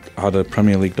United had a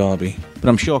Premier League derby. But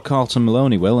I'm sure Carlton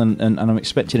Maloney will, and I'm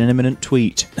expecting an imminent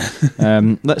tweet.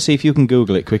 Let's see if you can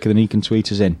Google it quicker than he can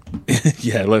tweet us in.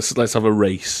 Yeah, let's have a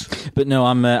race. But no,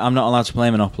 I'm not allowed to play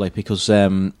Monopoly because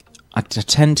I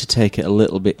tend to take it a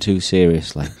little bit too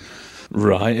seriously.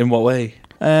 Right, in what way?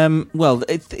 Well,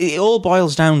 it all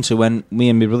boils down to when me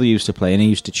and my brother used to play, and he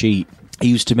used to cheat. He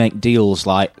used to make deals,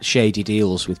 like shady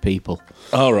deals with people.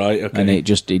 Oh, right, okay. And it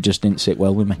just didn't sit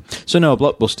well with me. So no,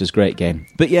 Blockbuster's great game.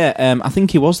 But yeah, I think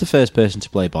he was the first person to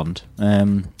play Bond.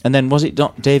 And then was it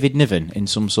not David Niven in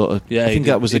some sort of... Yeah, I think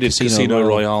that was the Casino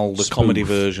Royale, the spoof. comedy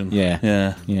version.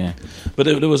 Yeah. But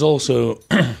there was also,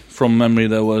 from memory,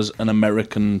 there was an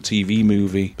American TV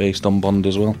movie based on Bond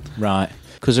as well. Right.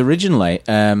 Because originally,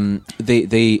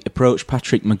 they approached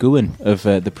Patrick McGowan of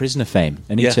The Prisoner fame,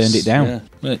 and he turned it down. Yeah.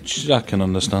 Which I can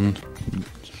understand.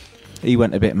 He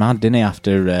went a bit mad, didn't he,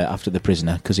 after The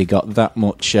Prisoner, because he got that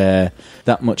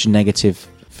much negative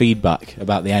feedback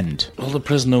about the end. Well, The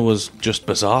Prisoner was just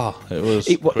bizarre. It was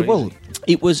crazy. Well,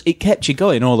 it kept you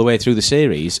going all the way through the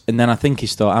series, and then I think he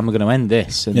thought, I'm going to end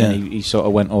this, and then he sort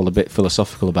of went all a bit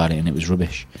philosophical about it, and it was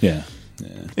rubbish. Yeah.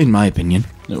 In my opinion.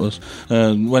 It was.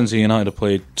 Wednesday United have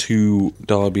played 2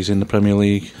 derbies in the Premier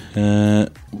League.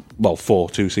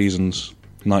 2 seasons.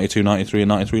 92, 93 and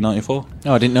 93, 94.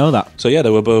 Oh, I didn't know that. So yeah,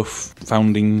 they were both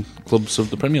founding clubs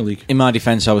of the Premier League. In my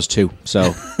defence, I was 2,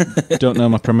 so don't know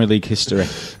my Premier League history.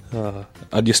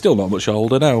 And you're still not much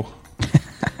older now.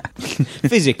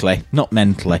 Physically, not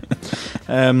mentally.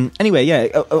 Anyway, yeah.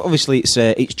 Obviously,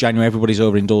 it's January. Everybody's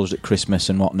overindulged at Christmas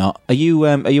and whatnot. Are you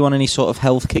on any sort of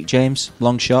health kick, James?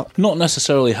 Long shot? Not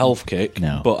necessarily health kick,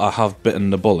 no. But I have bitten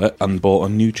the bullet and bought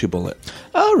a NutriBullet.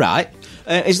 Oh, right.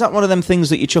 Is that one of them things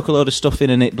that you chuck a load of stuff in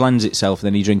and it blends itself and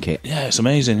then you drink it? Yeah, it's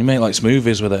amazing. You make like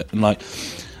smoothies with it, and like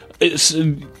it's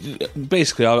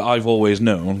basically I've always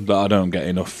known that I don't get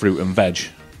enough fruit and veg.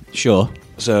 Sure.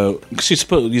 So, because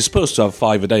you're supposed to have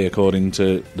 5 a day according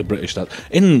to the British stats.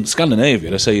 In Scandinavia,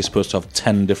 they say you're supposed to have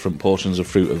 10 different portions of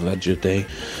fruit and veg a day.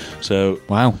 So,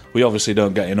 wow, we obviously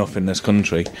don't get enough in this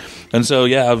country. And so,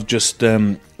 yeah, I just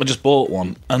bought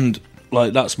one, and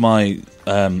like that's my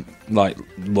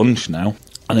lunch now.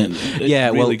 And it's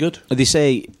really good. They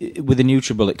say with the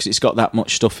NutriBullet, because it's got that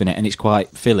much stuff in it and it's quite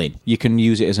filling, you can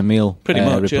use it as a meal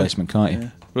replacement, can't you? Yeah.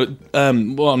 But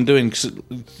what I'm doing, cause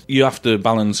you have to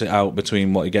balance it out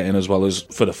between what you're getting as well as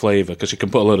for the flavour, because you can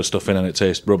put a load of stuff in and it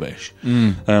tastes rubbish.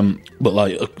 But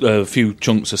like a few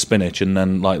chunks of spinach and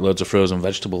then like loads of frozen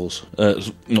vegetables.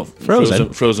 Not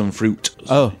frozen fruit.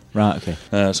 Oh, right,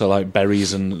 okay. So like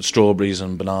berries and strawberries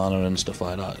and banana and stuff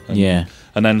like that.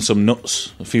 And then some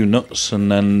nuts, a few nuts, and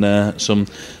then some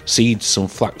seeds, some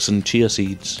flax and chia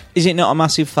seeds. Is it not a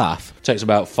massive faff? Takes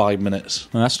about 5 minutes.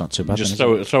 Well, that's not too bad. Just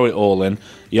throw it all in.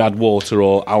 You add water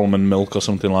or almond milk or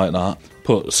something like that.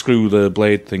 Screw the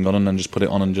blade thing on and then just put it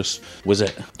on and just whiz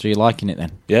it. So you're liking it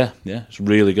then? Yeah, it's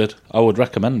really good. I would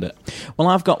recommend it. Well,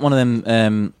 I've got one of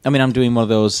them. I'm doing one of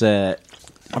those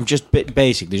I'm just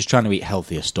basically just trying to eat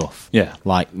healthier stuff. Yeah.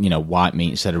 Like, white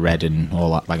meat instead of red and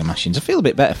all that bag of mashings. I feel a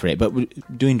bit better for it, but we're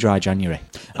doing dry January.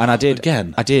 And I did...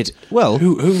 Again? I did. Well...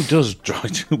 Who does dry...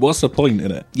 What's the point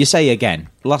in it? You say again.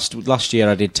 Last year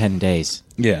I did 10 days.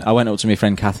 Yeah. I went up to my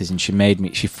friend Kathy's and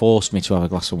she forced me to have a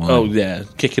glass of wine. Oh, yeah.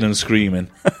 Kicking and screaming.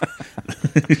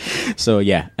 So,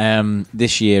 yeah.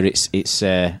 This year it's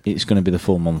going to be the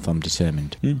full month, I'm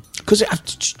determined. Because I've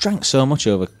just drank so much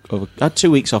over... I had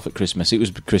 2 weeks off at Christmas. It was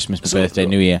Christmas, my birthday,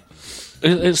 New Year.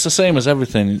 It's the same as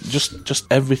everything. Just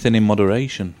everything in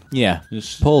moderation. Yeah.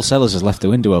 Paul Sellers has left the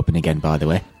window open again, by the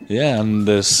way. Yeah, and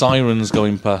there's sirens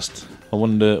going past. I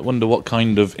wonder what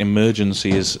kind of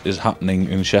emergency is happening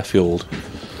in Sheffield.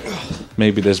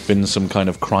 Maybe there's been some kind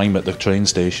of crime at the train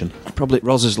station. Probably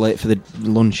Roz is late for the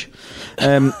lunch.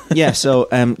 Yeah, so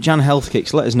Jan Health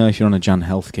Kicks, let us know if you're on a Jan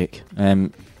Health Kick.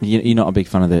 You're not a big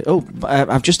fan of the... Oh,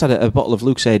 I've just had a bottle of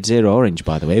Luke's Aid Zero Orange,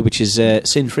 by the way, which is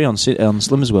sin-free on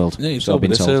Slimmers World. Yeah, you told me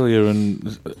this earlier,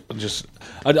 and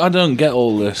I don't get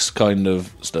all this kind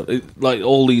of stuff. Like,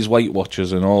 all these Weight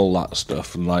Watchers and all that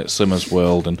stuff, and, like, Slimmers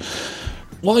World, and...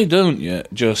 Why don't you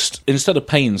just, instead of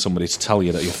paying somebody to tell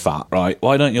you that you're fat, right,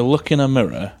 why don't you look in a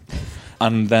mirror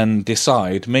and then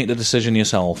make the decision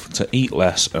yourself to eat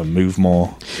less and move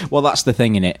more? Well, that's the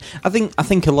thing, innit? I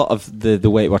think a lot of the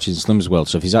Weight Watchers and Slimmers World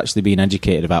stuff is actually being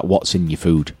educated about what's in your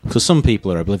food. Because some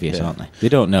people are oblivious, aren't they? They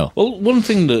don't know. Well, one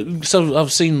thing so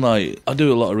I've seen, like, I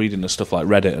do a lot of reading of stuff like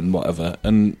Reddit and whatever,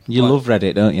 and... You love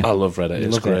Reddit, don't you? I love Reddit,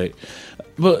 it's great.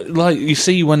 But, like, you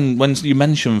see, when you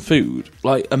mention food,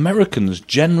 like, Americans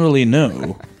generally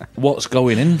know what's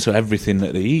going into everything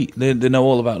that they eat. They know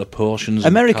all about the portions.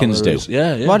 Americans do?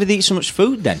 Yeah. Why do they eat so much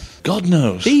food, then? God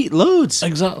knows. They eat loads.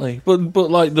 Exactly.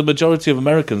 But like, the majority of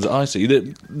Americans that I see,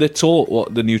 they're taught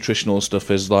what the nutritional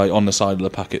stuff is, like, on the side of the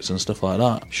packets and stuff like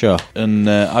that. Sure. And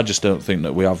I just don't think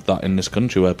that we have that in this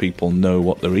country where people know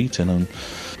what they're eating and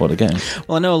what they're getting.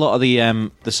 Well, I know a lot of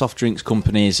the soft drinks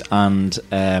companies and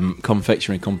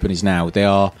confectionery companies now,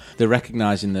 they're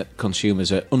recognising that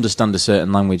consumers understand a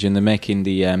certain language, and they're making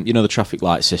the the traffic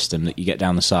light system that you get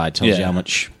down the side tells you how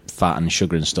much fat and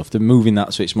sugar and stuff. They're moving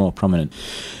that so it's more prominent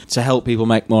to help people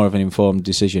make more of an informed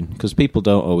decision, because people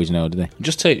don't always know, do they?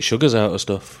 Just take sugars out of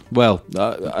stuff. Well,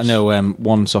 I know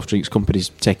one soft drinks company's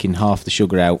taking half the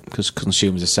sugar out because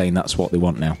consumers are saying that's what they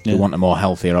want now. They want a more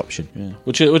healthier option. Yeah.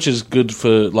 Which is good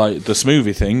for, like, the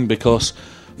smoothie thing, because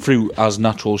fruit has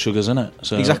natural sugars in it.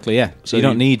 So, exactly, yeah. So you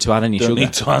don't need to add any sugar. Don't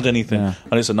need to add anything. Yeah.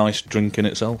 And it's a nice drink in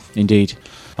itself. Indeed.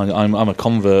 I'm a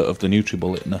convert of the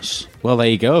NutriBulletness. Well, there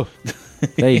you go.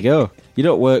 There you go. You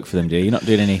don't work for them, do you? You're not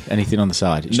doing anything on the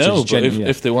side. It's no, just but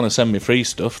if they want to send me free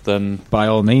stuff, then... By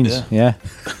all means, yeah.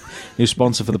 New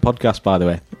sponsor for the podcast, by the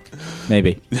way.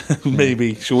 Maybe.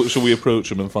 Maybe. Shall we approach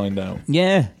them and find out?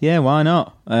 Yeah, why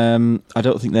not? I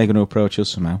don't think they're going to approach us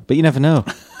somehow, but you never know.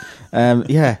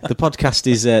 The podcast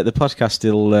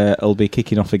will be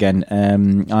kicking off again.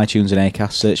 iTunes and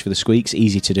Acast, search for The Squeaks,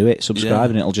 easy to do it, subscribe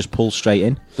and it'll just pull straight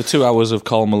in. The 2 hours of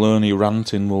Carl Maloney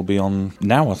ranting will be on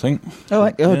now, I think.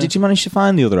 Did you manage to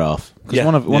find the other half? Because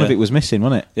one of it was missing,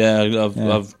 wasn't it? Yeah,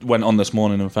 I've went on this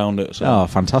morning and found it. So. Oh,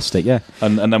 fantastic, yeah.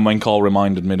 And then when Carl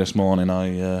reminded me this morning,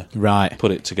 I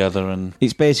put it together. And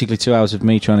it's basically 2 hours of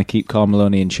me trying to keep Carl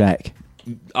Maloney in check.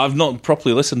 I've not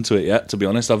properly listened to it yet, to be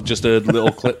honest. I've just heard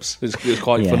little clips. It's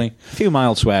quite funny. A few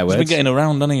mild swear words. He's been getting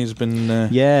around, hasn't he? He's been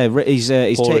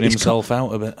he's pouring himself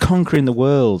out a bit. Conquering the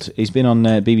world. He's been on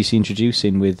BBC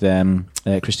Introducing with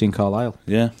Christine Carlisle.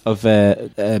 Yeah. Of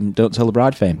Don't Tell the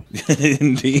Bride fame.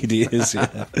 Indeed, he is,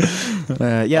 yeah.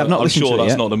 I've not listened to it. I'm sure that's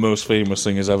yet. not the most famous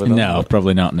thing he's ever done. No,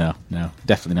 probably not. No,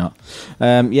 definitely not.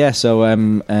 So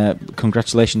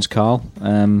congratulations, Carl,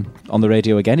 on the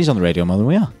radio again. He's on the radio more than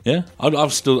we are. Yeah.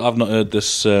 I've not heard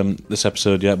this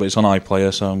episode yet, but it's on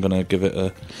iPlayer, so I'm going to give it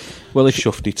a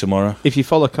shufty tomorrow. If you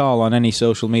follow Carl on any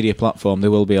social media platform, there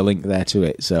will be a link there to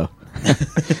it. So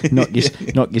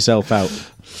knock yourself out.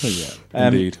 Oh, yeah,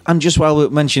 indeed. And just while we're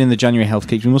mentioning the January Health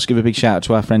Kicks, we must give a big shout out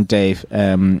to our friend Dave,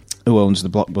 who owns the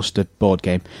Blockbuster board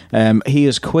game. He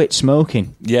has quit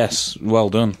smoking. Yes, well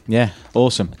done. Yeah,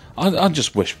 awesome. I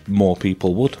just wish more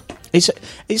people would. It's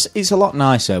a lot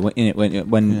nicer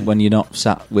when you're not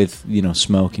sat with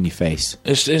smoke in your face.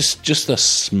 It's just the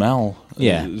smell.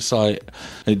 Yeah. It's like,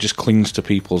 it just clings to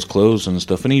people's clothes and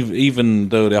stuff. And even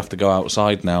though they have to go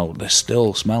outside now, they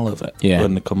still smell of it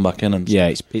when they come back in. And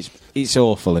yeah, it's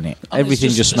awful, isn't it? Everything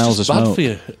just smells of bad smoke. for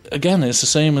you. Again, it's the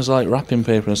same as like wrapping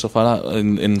paper and stuff like that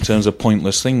in terms of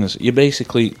pointless things. You're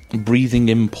basically breathing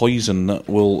in poison that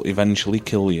will eventually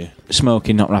kill you.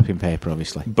 Smoking, not wrapping paper,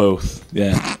 obviously. Both,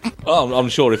 yeah. Oh, I'm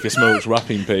sure if you smoked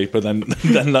wrapping paper, then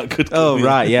that could kill Oh, you.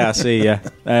 right, yeah, I see, yeah.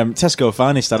 Tesco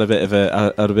Finest had a bit of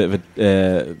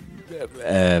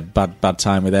a bad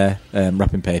time with their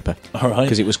wrapping paper. All right.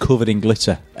 Because it was covered in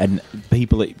glitter, and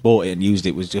people that bought it and used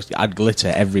it had glitter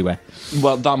everywhere.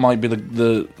 Well, that might be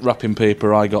the wrapping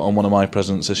paper I got on one of my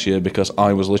presents this year, because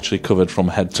I was literally covered from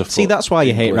head to foot. See, that's why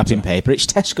you hate glitter. wrapping paper. It's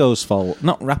Tesco's fault,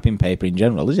 not wrapping paper in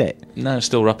general, is it? No, it's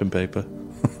still wrapping paper.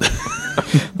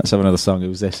 Let's have another song.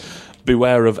 Who's this?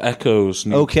 Beware of Echoes.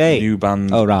 New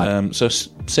band. Oh, right. So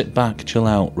sit back, chill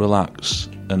out, relax,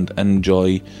 and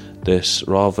enjoy this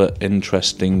rather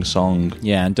interesting song.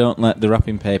 Yeah, and don't let the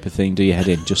wrapping paper thing do your head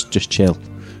in. Just chill.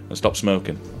 And stop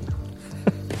smoking.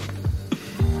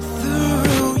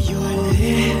 Through your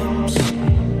lips,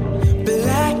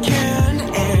 blackened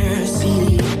air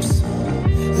seeps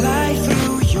like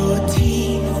through your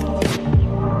teeth.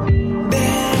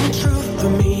 Bend truth for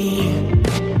me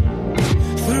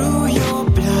through your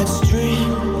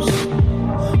bloodstreams.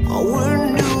 Our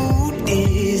new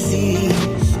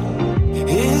disease,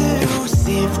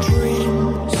 elusive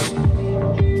dreams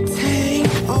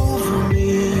take over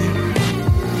me.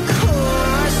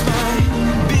 Cause my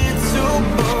bitter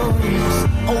bones,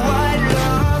 oh, I'd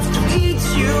love to eat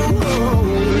you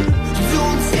whole.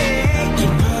 Don't take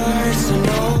it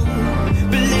personal,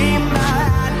 believe my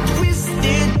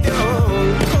twisted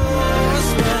dome. Cause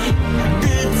my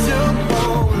bitter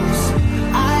bones,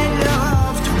 I'd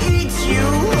love to eat you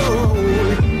whole.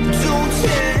 Don't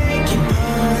take it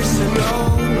personal,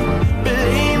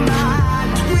 believe my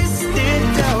twisted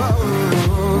dome.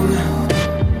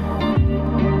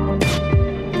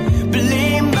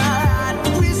 Believe my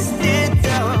twisted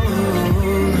dome.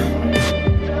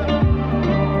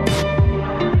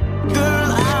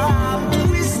 Girl, I'm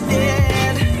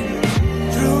twisted.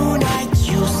 Through night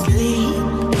you sleep,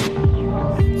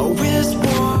 with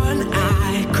one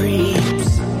eye creeps.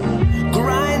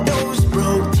 Grind those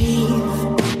broke teeth,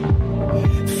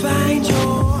 find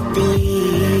your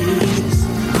release.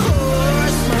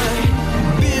 Cause my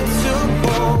bitter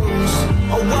bones,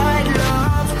 oh, I'd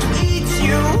love to eat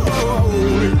you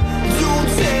whole. Don't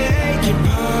take it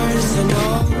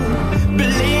personal,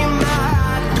 believe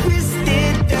my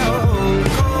twisted dome.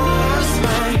 Cause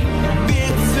my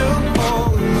bitter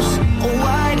bones, oh,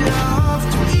 I'd love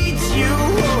to eat you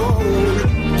whole.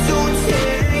 Don't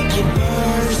take it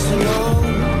personal,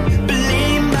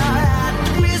 believe my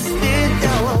twisted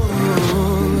dome.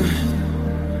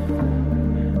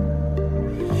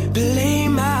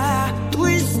 Believe my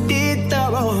twisted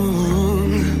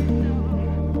dome.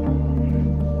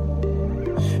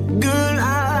 Girl,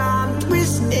 I'm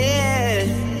twisted.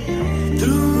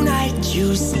 Through night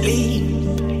you sleep,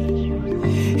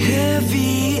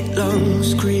 heavy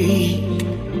lungs creak,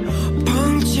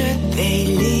 puncture they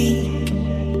leak,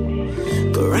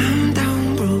 ground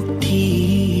down broke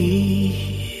teeth.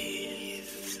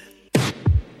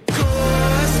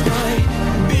 Cause my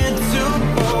bitter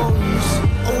bones,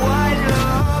 oh, I'd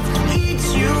love to eat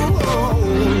you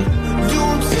whole.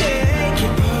 Don't take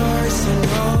it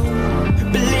personal,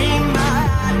 believe my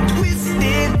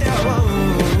twisted dome.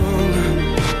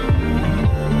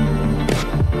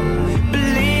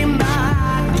 Believe my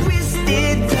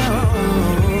twisted dome.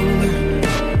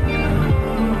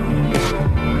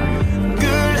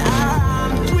 Girl,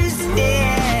 I'm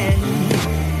twisted.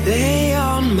 Lay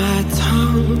on my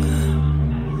tongue,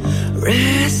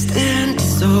 rest and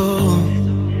dissolve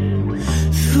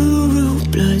through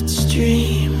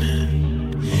bloodstream.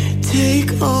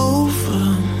 Take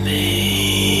over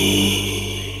me.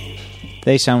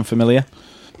 They sound familiar.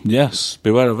 Yes,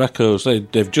 Beware of Echoes.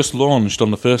 They've just launched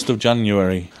on the 1st of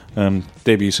January.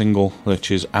 Debut single, which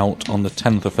is out on the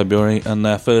 10th of February, and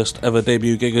their first ever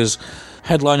debut gig is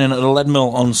headlining at the Lead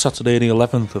Mill on Saturday the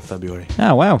 11th of February.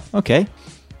 Oh, wow. Okay.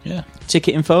 Yeah.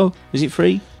 Ticket info? Is it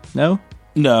free? No?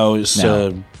 No, it's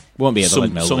No. Won't be at the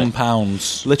Lead Mill, will some it?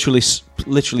 pounds.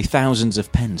 Literally thousands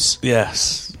of pence.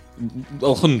 Yes.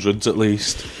 Well, hundreds at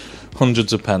least.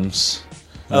 Hundreds of pence.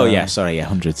 Oh, yeah, sorry, yeah,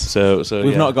 hundreds. So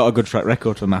We've yeah. not got a good track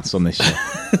record for maths on this show.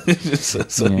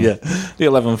 Yeah. The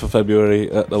 11th of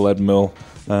February at the Lead Mill.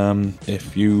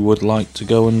 If you would like to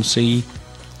go and see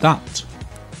that.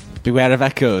 Beware of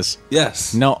Echoes.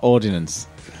 Yes. Not Ordnance.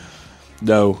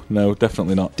 No,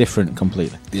 definitely not. Different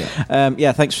completely. Yeah.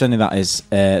 Thanks for sending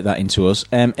that into us.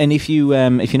 And if you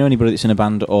know anybody that's in a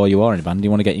band or you are in a band and you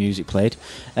want to get your music played,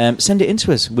 send it in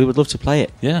to us. We would love to play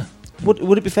it. Yeah.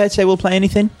 Would it be fair to say we'll play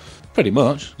anything? Pretty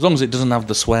much. As long as it doesn't have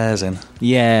the swears in.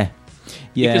 Yeah.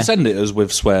 You can send it us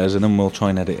with swears and then we'll try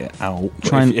and edit it out.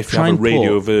 If you have a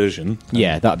radio version.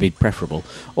 Yeah, that'd be preferable.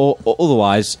 Or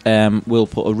otherwise, we'll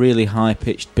put a really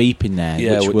high-pitched beep in there.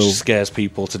 Yeah, which scares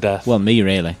people to death. Well, me,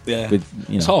 really. Yeah.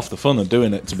 It's half the fun of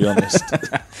doing it, to be honest.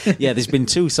 Yeah, there's been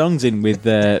 2 songs in with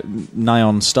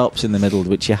Nyan stops in the middle,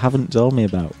 which you haven't told me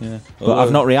about. Yeah. But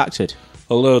I've not reacted.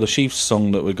 Although the Chiefs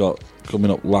song that we got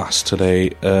coming up last today,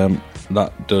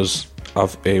 that does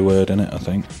have a word in it, I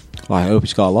think. Well, I hope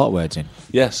it's got a lot of words in.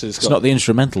 Yes, it's not the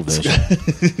instrumental version.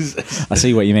 I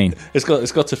see what you mean. It's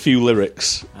got a few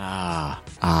lyrics.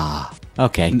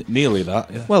 Okay. Nearly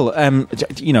that. Yeah. Well,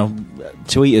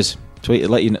 tweet us.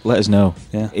 Let us know.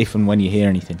 Yeah. If and when you hear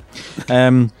anything.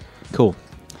 Cool.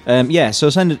 So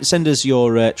send us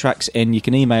your tracks in. You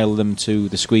can email them to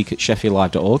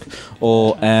thesqueak@sheffieldlive.org,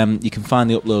 or you can find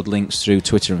the upload links through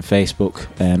Twitter and Facebook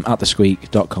at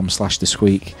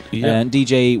thesqueak.com/thesqueak. Yeah. And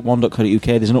DJ1.co.uk,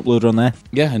 there's an uploader on there.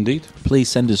 Yeah, indeed. Please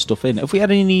send us stuff in. Have we had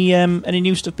any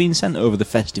new stuff being sent over the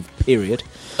festive period?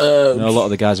 A lot of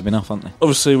the guys have been off, haven't they?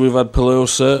 Obviously, we've had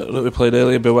Pelosa that we played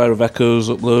earlier. Beware of Echoes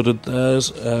uploaded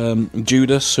theirs.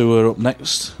 Judas, who are up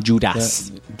next.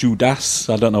 Judas.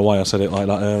 I don't know why I said it like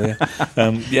that earlier.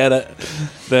 They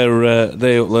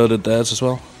uploaded theirs as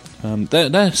well.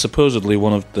 They're supposedly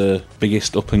one of the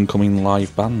biggest up-and-coming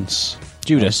live bands.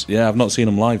 Judas? Yeah, I've not seen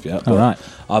them live yet. All right.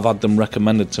 I've had them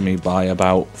recommended to me by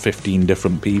about 15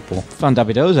 different people. Fan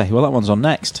Davidoze. Well, that one's on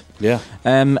next. Yeah.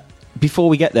 Before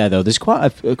we get there, though, there's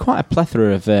quite a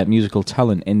plethora of musical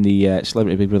talent in the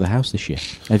Celebrity Big Brother house this year.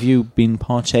 Have you been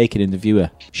partaking in the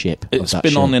viewership? It's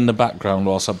been on in the background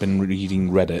whilst I've been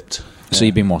reading Reddit. So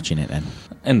you've been watching it then?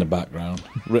 In the background.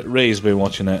 Ray's been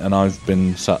watching it and I've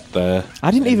been sat there.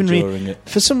 I didn't even read it.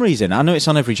 For some reason, I know it's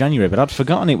on every January, but I'd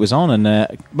forgotten it was on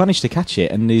and managed to catch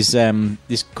it. And there's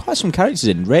quite some characters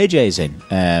in. Ray J's in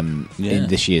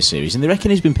this year's series, and they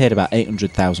reckon he's been paid about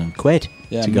 £800,000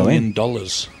 to go in. $1 million.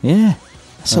 Yeah,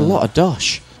 that's a lot of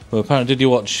dosh. Well, apparently, did you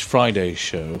watch Friday's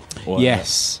show?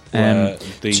 Yes. The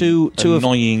two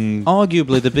annoying...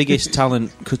 arguably the biggest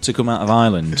talent to come out of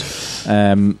Ireland,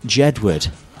 Jedward,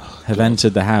 have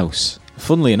entered the house.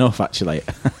 Funnily enough, actually.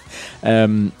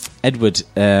 Edward,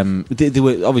 they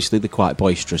were obviously they're quite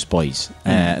boisterous boys,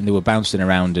 and they were bouncing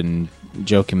around and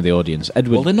joking with the audience.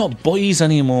 Edward, well, they're not boys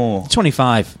anymore.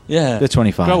 25. Yeah, they're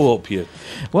 25. Grow up, you.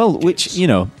 Well, which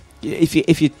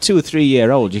if you're 2 or 3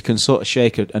 year old, you can sort of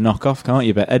shake a knock off, can't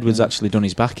you? But Edward's actually done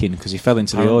his back in because he fell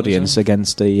into the audience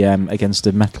against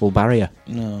a metal barrier.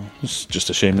 No, it's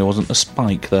just a shame there wasn't a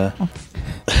spike there.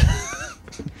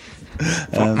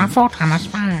 I thought I'm a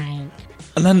spike.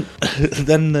 And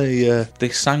then they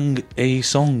sang a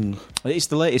song. It's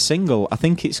the latest single. I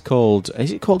think it's called.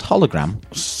 Is it called Hologram?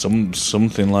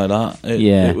 Something like that.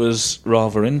 It was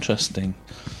rather interesting.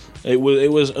 It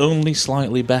was only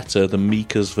slightly better than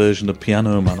Mika's version of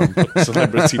Piano Man on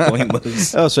Celebrity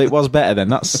Pointless. Oh, so it was better then.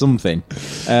 That's something.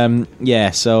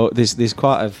 So there's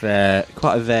quite a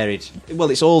varied. Well,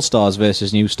 it's All Stars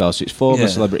versus New Stars. So it's former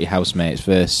celebrity housemates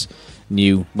versus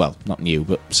new, well, not new,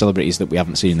 but celebrities that we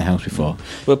haven't seen in the house before.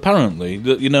 But apparently,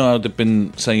 how they've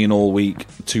been saying all week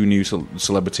 2 new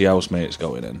celebrity housemates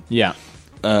going in. Yeah.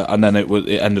 And then it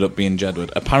ended up being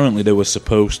Jedward. Apparently, there was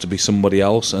supposed to be somebody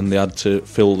else, and they had to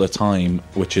fill the time,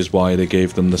 which is why they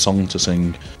gave them the song to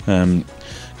sing.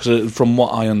 Because from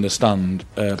what I understand,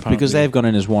 because they've gone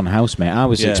in as one housemate, I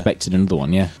was expecting another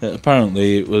one. Yeah.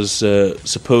 Apparently, it was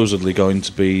supposedly going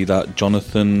to be that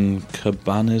Jonathan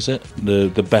Caban, is it,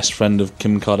 the best friend of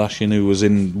Kim Kardashian, who was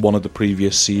in one of the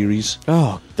previous series.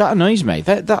 Oh, that annoys me.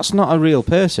 That's not a real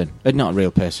person. Not a real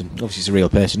person. Obviously, it's a real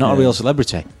person, not a real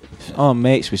celebrity. Oh,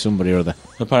 mates with somebody or other.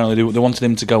 Apparently, they wanted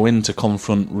him to go in to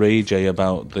confront Ray J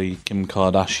about the Kim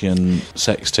Kardashian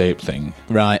sex tape thing.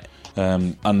 Right.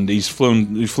 And he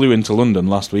flew into London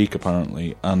last week,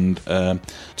 apparently, and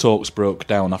talks broke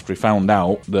down after he found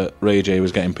out that Ray J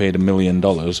was getting paid $1 million.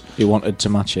 He wanted to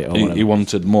match it, or whatever. He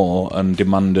wanted more and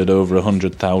demanded over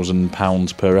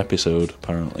 £100,000 per episode,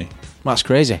 apparently. That's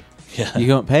crazy. Yeah. You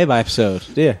don't pay by episode,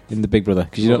 do you, in the Big Brother?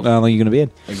 Because you don't know how long you're going to be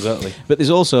in. Exactly. But there's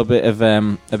also a bit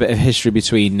of history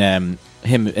between him,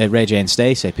 Ray J, and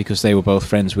Stacey, because they were both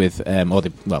friends with,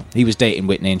 he was dating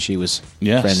Whitney and she was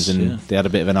friends, and they had a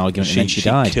bit of an argument, and then she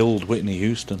died. She killed Whitney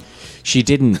Houston. She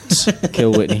didn't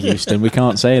kill Whitney Houston. We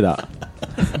can't say that.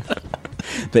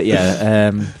 But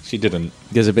yeah, she didn't.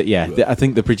 There's a bit. Yeah, I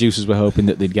think the producers were hoping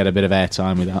that they'd get a bit of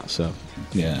airtime with that. So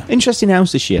Yeah. Interesting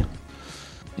house this year.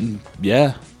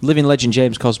 Yeah. Living legend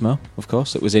James Cosmo, of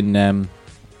course, that was in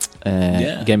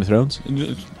Game of Thrones.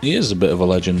 He is a bit of a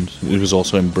legend. He was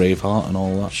also in Braveheart and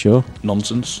all that. Sure.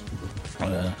 Nonsense.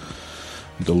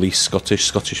 The least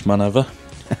Scottish man ever.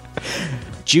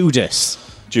 Judas.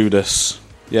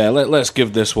 Yeah, let's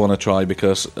give this one a try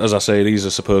because, as I say, these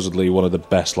are supposedly one of the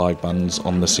best live bands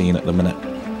on the scene at the minute.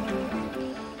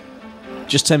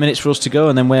 Just 10 minutes for us to go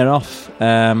and then we're off.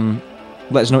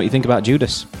 Let us know what you think about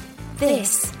Judas.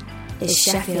 This is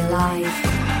Sheffield Live.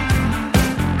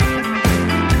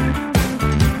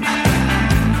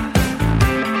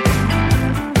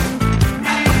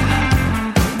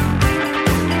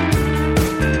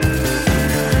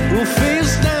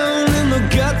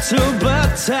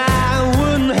 But I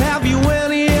wouldn't have you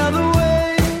any other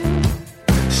way.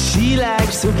 She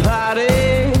likes to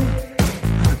party,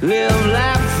 live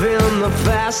life in the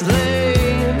fast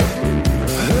lane.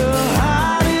 Her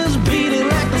heart is beating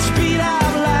like the speed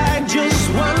of light. Just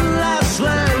one last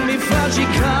line before she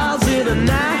calls it a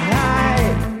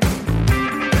night.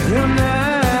 A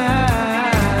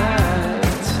night.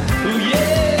 Ooh,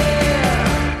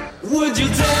 yeah. Would you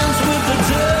dance with the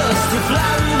dust to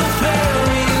fly with the fairies?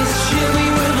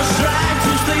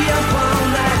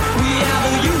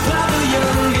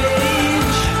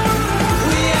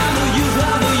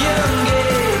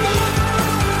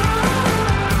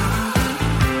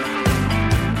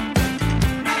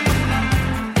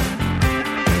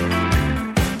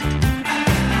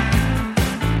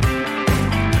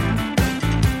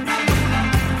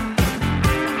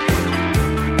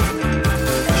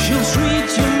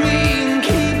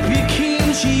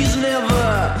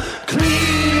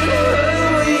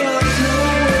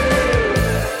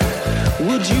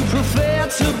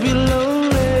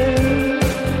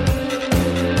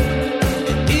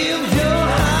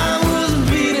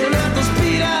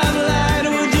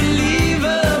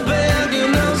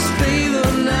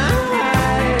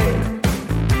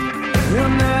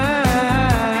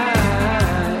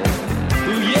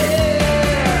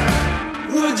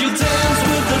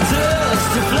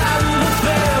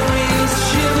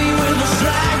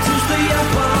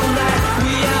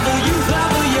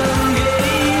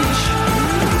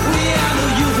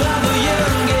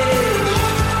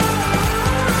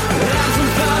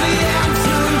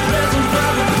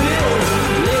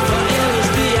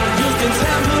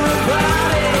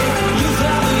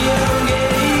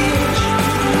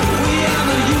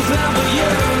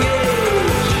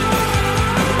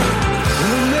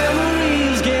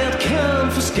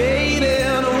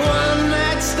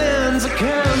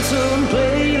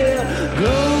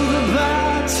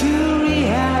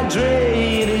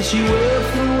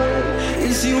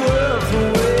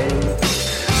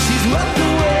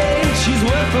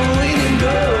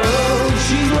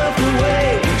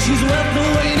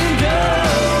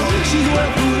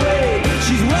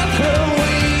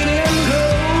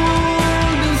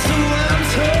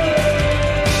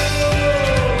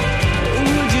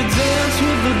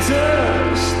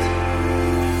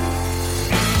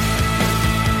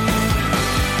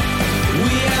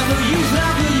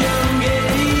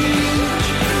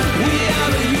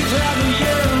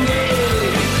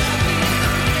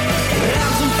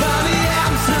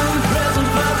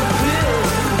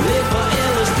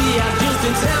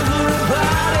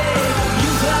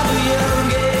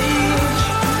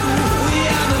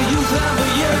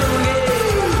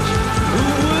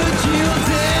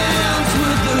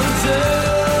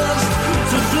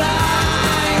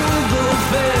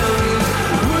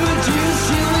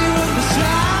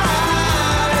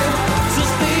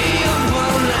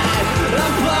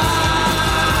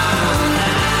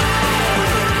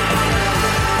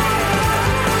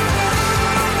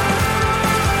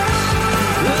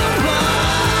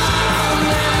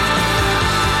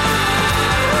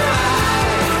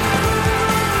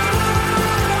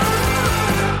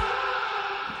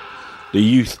 The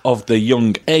Youth of the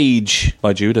Young Age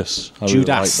by Judas. I really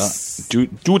Judas. like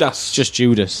that. Judas. Just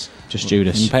Judas. Just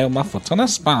Judas. Impale my foot on a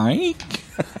spike.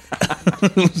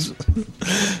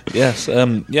 Yes,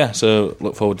 so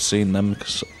look forward to seeing them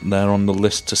because they're on the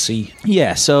list to see.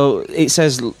 Yeah, so it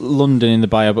says London in the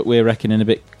bio, but we're reckoning a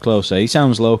bit closer. He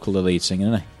sounds local, the lead singer,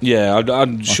 doesn't he? Yeah,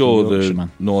 I'm sure the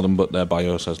Yorkshireman. Northern, but their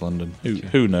bio says London.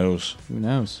 Who knows? Who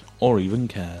knows? Or even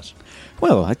cares.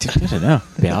 Well, I don't know.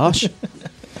 A bit harsh.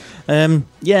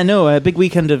 Big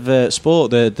weekend of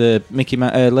sport. The Mickey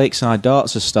Lakeside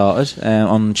Darts has started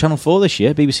on Channel 4 this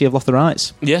year. BBC have lost the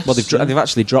rights. Yes. Well, they've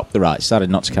actually dropped the rights, decided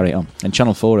not to carry it on. And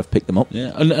Channel 4 have picked them up.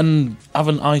 Yeah, and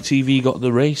haven't ITV got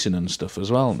the racing and stuff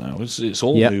as well now? It's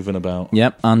all moving about.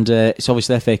 Yep, and it's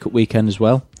obviously their FA Cup weekend as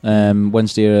well.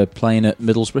 Wednesday are playing at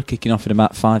Middlesbrough, kicking off in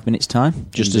about 5 minutes' time,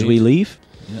 just as we leave.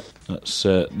 Yeah,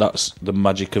 that's the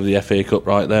magic of the FA Cup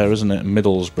right there, isn't it?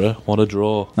 Middlesbrough, what a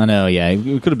draw! I know, yeah,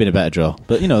 it could have been a better draw,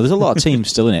 but there's a lot of teams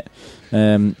still in it.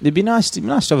 It'd be nice to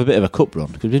have a bit of a cup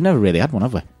run because we've never really had one,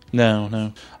 have we?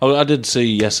 No. I did see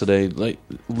yesterday, like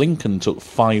Lincoln took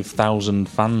 5,000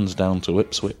 fans down to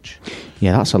Ipswich.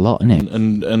 Yeah, that's a lot, isn't it?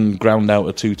 And ground out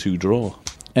a 2-2 draw.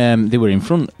 They were in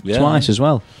front twice as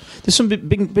well. There's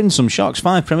been some shocks.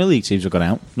 5 Premier League teams have gone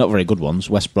out. Not very good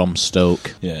ones. West Brom,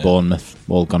 Stoke, Bournemouth,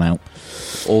 all gone out.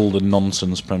 All the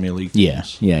nonsense Premier League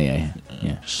teams. Yeah.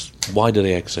 Why do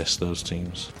they exist, those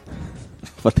teams?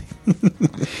 But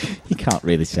you can't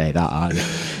really say that, either.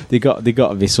 They got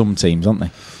to be some teams, aren't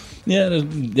they? Yeah,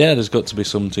 there's got to be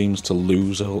some teams to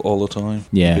lose all the time.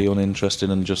 Yeah. Be uninteresting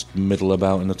and just middle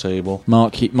about in the table.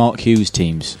 Mark Hughes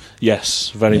teams. Yes,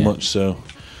 very much so.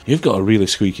 You've got a really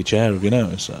squeaky chair, have you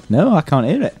noticed that? No, I can't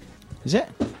hear it. Is it?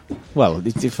 Well,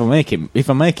 if I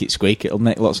make it squeak, it'll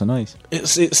make lots of noise. It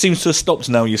seems to have stopped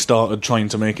now you started trying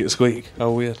to make it squeak.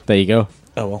 How weird. There you go.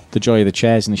 Oh well. The joy of the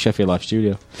chairs in the Sheffield Life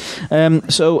studio.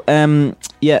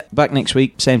 Back next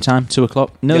week, same time, 2:00.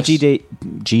 No yes. DJ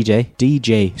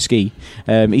Ski.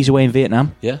 He's away in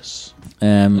Vietnam. Yes.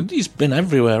 He's been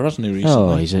everywhere, hasn't he, recently?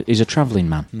 Oh, he's a travelling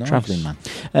man. Nice. Travelling man.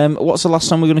 What's the last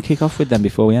song we're going to kick off with then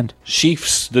before we end?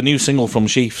 Chiefs, the new single from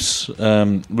Chiefs.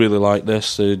 Really like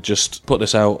this. They just put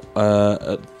this out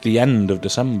at the end of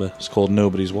December. It's called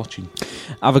Nobody's Watching.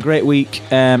 Have a great week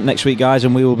next week, guys,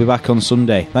 and we will be back on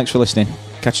Sunday. Thanks for listening.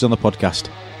 Catch us on the podcast.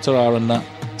 Ta-ra and that.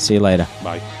 See you later.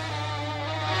 Bye.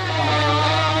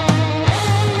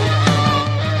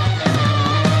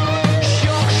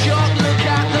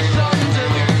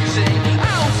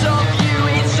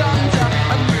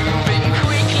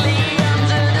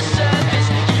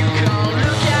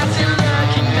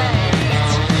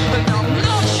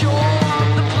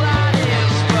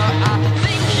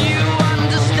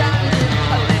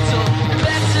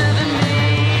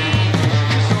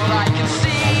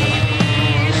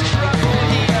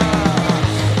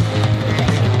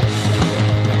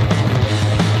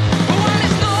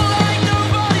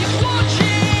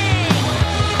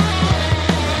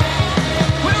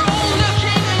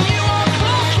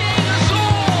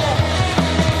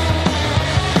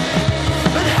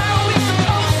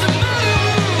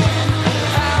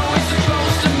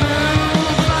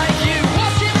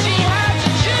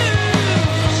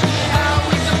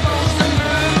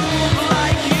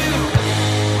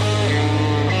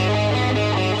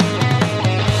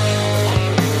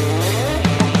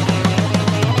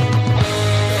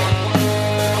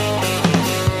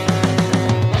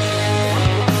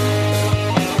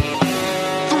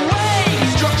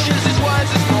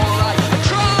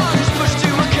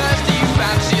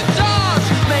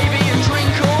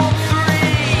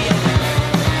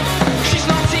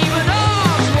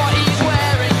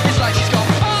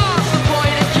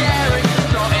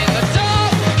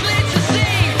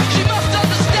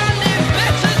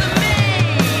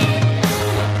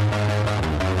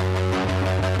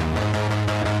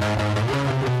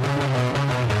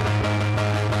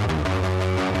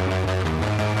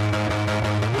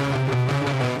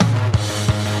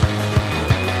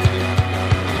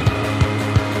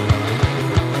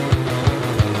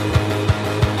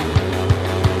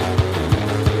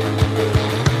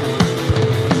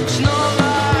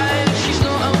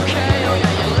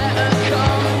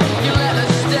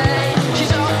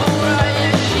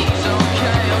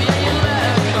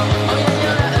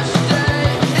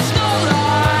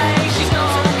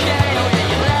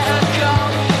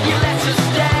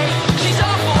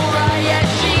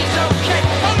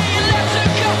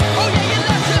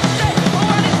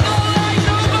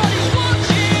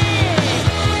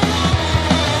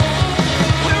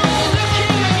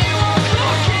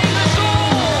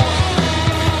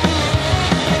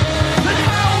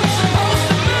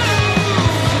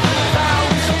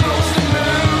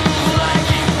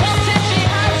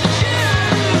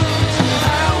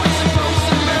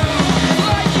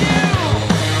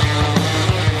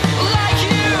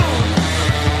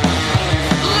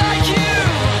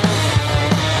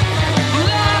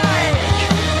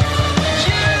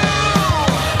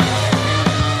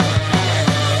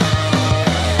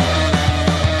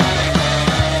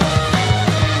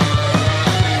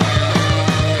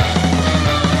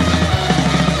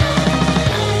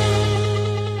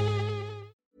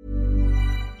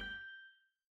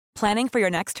 Planning for your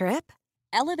next trip?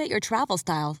 Elevate your travel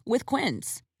style with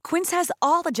Quince. Quince has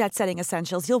all the jet-setting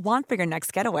essentials you'll want for your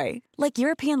next getaway, like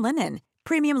European linen,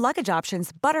 premium luggage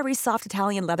options, buttery soft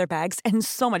Italian leather bags, and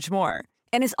so much more.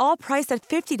 And is all priced at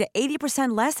 50 to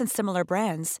 80% less than similar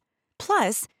brands.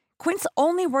 Plus, Quince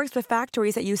only works with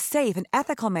factories that use safe and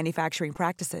ethical manufacturing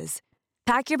practices.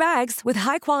 Pack your bags with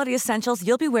high-quality essentials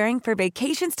you'll be wearing for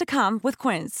vacations to come with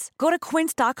Quince. Go to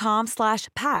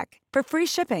quince.com/pack for free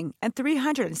shipping and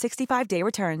 365-day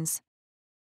returns.